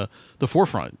more in the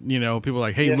forefront. People are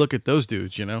like, hey, look at those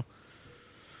dudes,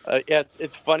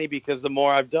 It's funny because the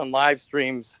more I've done live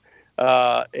streams,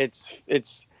 there's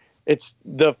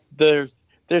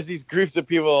these groups of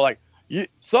people are like,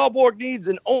 Sawborg needs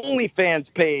an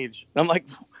OnlyFans page. And I'm like,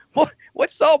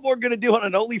 what's Sawborg going to do on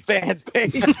an OnlyFans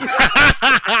page?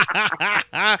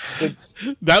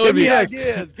 That would be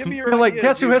ideas. Give me your like, ideas,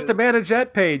 guess who has to manage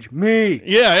that page? Me.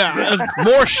 Yeah.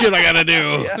 More shit I got to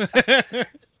do.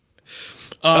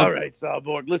 All right,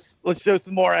 Sawborg, let's show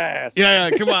some more ass. Yeah,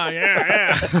 come on,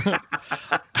 yeah.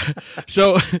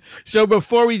 So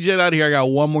before we jet out of here, I got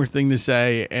one more thing to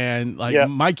say, and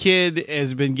my kid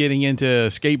has been getting into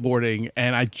skateboarding,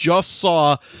 and I just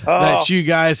saw that you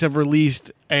guys have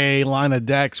released a line of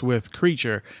decks with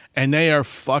Creature, and they are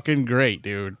fucking great,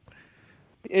 dude.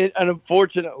 And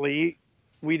unfortunately,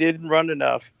 we didn't run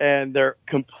enough, and they're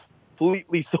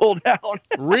completely sold out.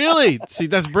 Really? See,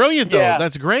 that's brilliant, though. Yeah.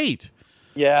 That's great.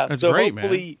 Yeah, that's so great,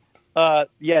 hopefully,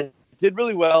 it did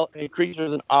really well. And Creature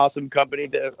is an awesome company.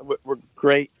 We're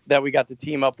great that we got to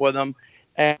team up with them.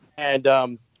 And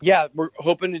we're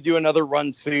hoping to do another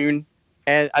run soon.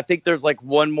 And I think there's like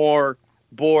one more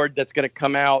board that's going to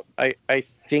come out, I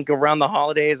think around the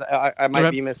holidays. I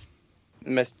might be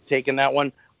mistaken that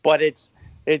one. But it's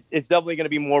definitely going to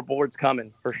be more boards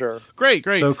coming for sure. Great.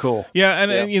 So cool. Yeah,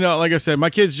 and like I said, my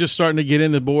kid's just starting to get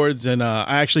into boards, and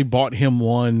I actually bought him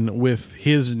one with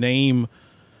his name.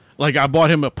 Like, I bought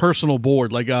him a personal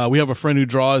board. Like, we have a friend who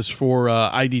draws for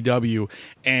IDW,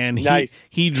 and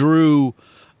he drew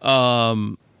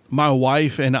my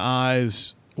wife and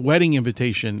I's wedding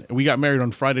invitation. We got married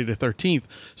on Friday the 13th.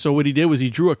 So what he did was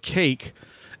he drew a cake,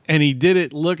 and he did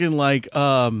it looking like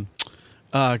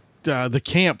the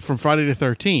camp from Friday the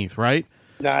 13th, right?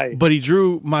 Nice. But he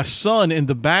drew my son in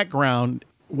the background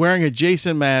wearing a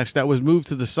Jason mask that was moved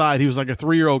to the side. He was like a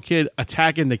 3-year-old kid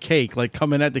attacking the cake, like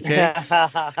coming at the cake.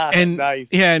 And nice.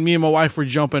 Yeah, and me and my wife were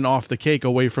jumping off the cake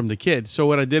away from the kid. So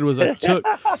what I did was I took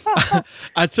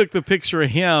the picture of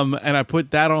him and I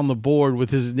put that on the board with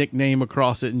his nickname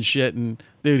across it and shit. And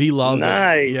dude, he loved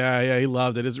it. Yeah, he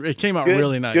loved it. It came out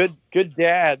really nice. Good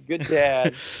dad.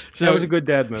 So that was a good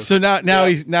dad move. So now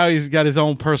he's got his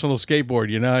own personal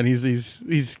skateboard, and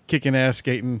he's kicking ass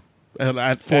skating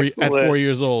at 4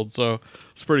 years old. So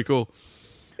it's pretty cool.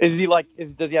 Is he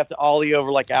does he have to ollie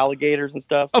over like alligators and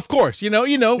stuff? Of course, he's got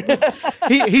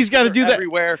to do that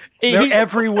everywhere. They're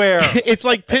everywhere. It's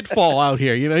like Pitfall out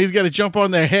here. He's got to jump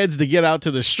on their heads to get out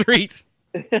to the streets.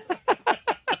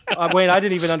 Wayne, I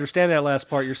didn't even understand that last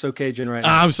part. You're so Cajun right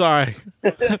now. I'm sorry.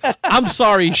 I'm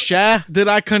sorry, Sha. Did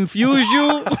I confuse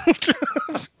you?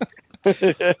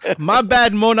 My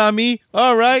bad, mon ami.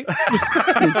 All right.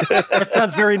 That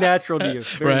sounds very natural to you.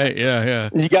 Very right.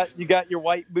 natural. Yeah. You got your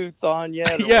white boots on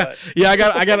yet? Or Yeah. what? Yeah. I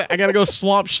gotta go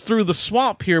through the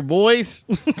swamp here, boys.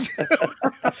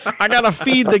 I gotta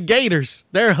feed the gators.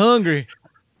 They're hungry.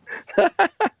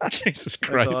 Jesus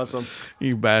Christ. That's awesome.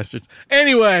 You bastards.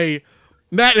 Anyway,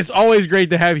 Matt, it's always great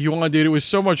to have you on, dude. It was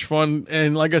so much fun.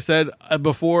 And like I said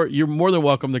before, you're more than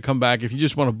welcome to come back if you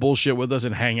just want to bullshit with us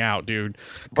and hang out, dude.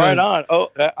 Right on.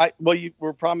 Oh, you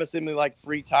were promising me like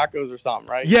free tacos or something,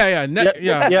 right? Yeah.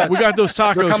 Yeah. We got those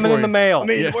tacos They're coming for in you. the mail. I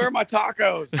mean, where are my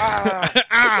tacos?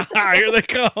 Here they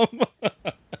come.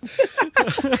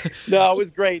 No, it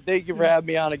was great. Thank you for having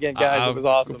me on again, guys. It was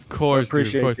awesome. Of course,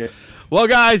 Appreciate dude, of course. it. Well,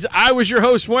 guys, I was your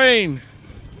host, Wayne.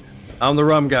 I'm the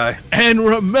rum guy. And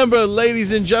remember,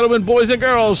 ladies and gentlemen, boys and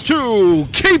girls, to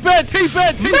keep it.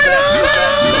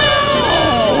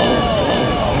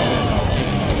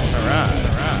 All right.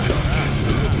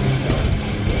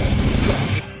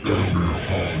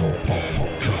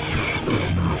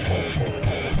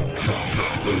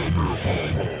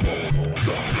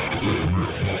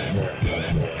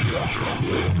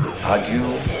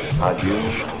 Adieu,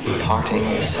 parting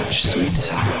is such sweet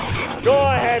sorrow. Go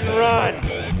ahead and run.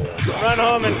 Run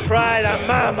home and cry to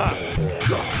mama.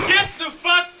 Get the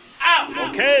fuck out.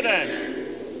 Okay then.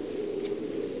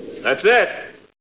 That's it.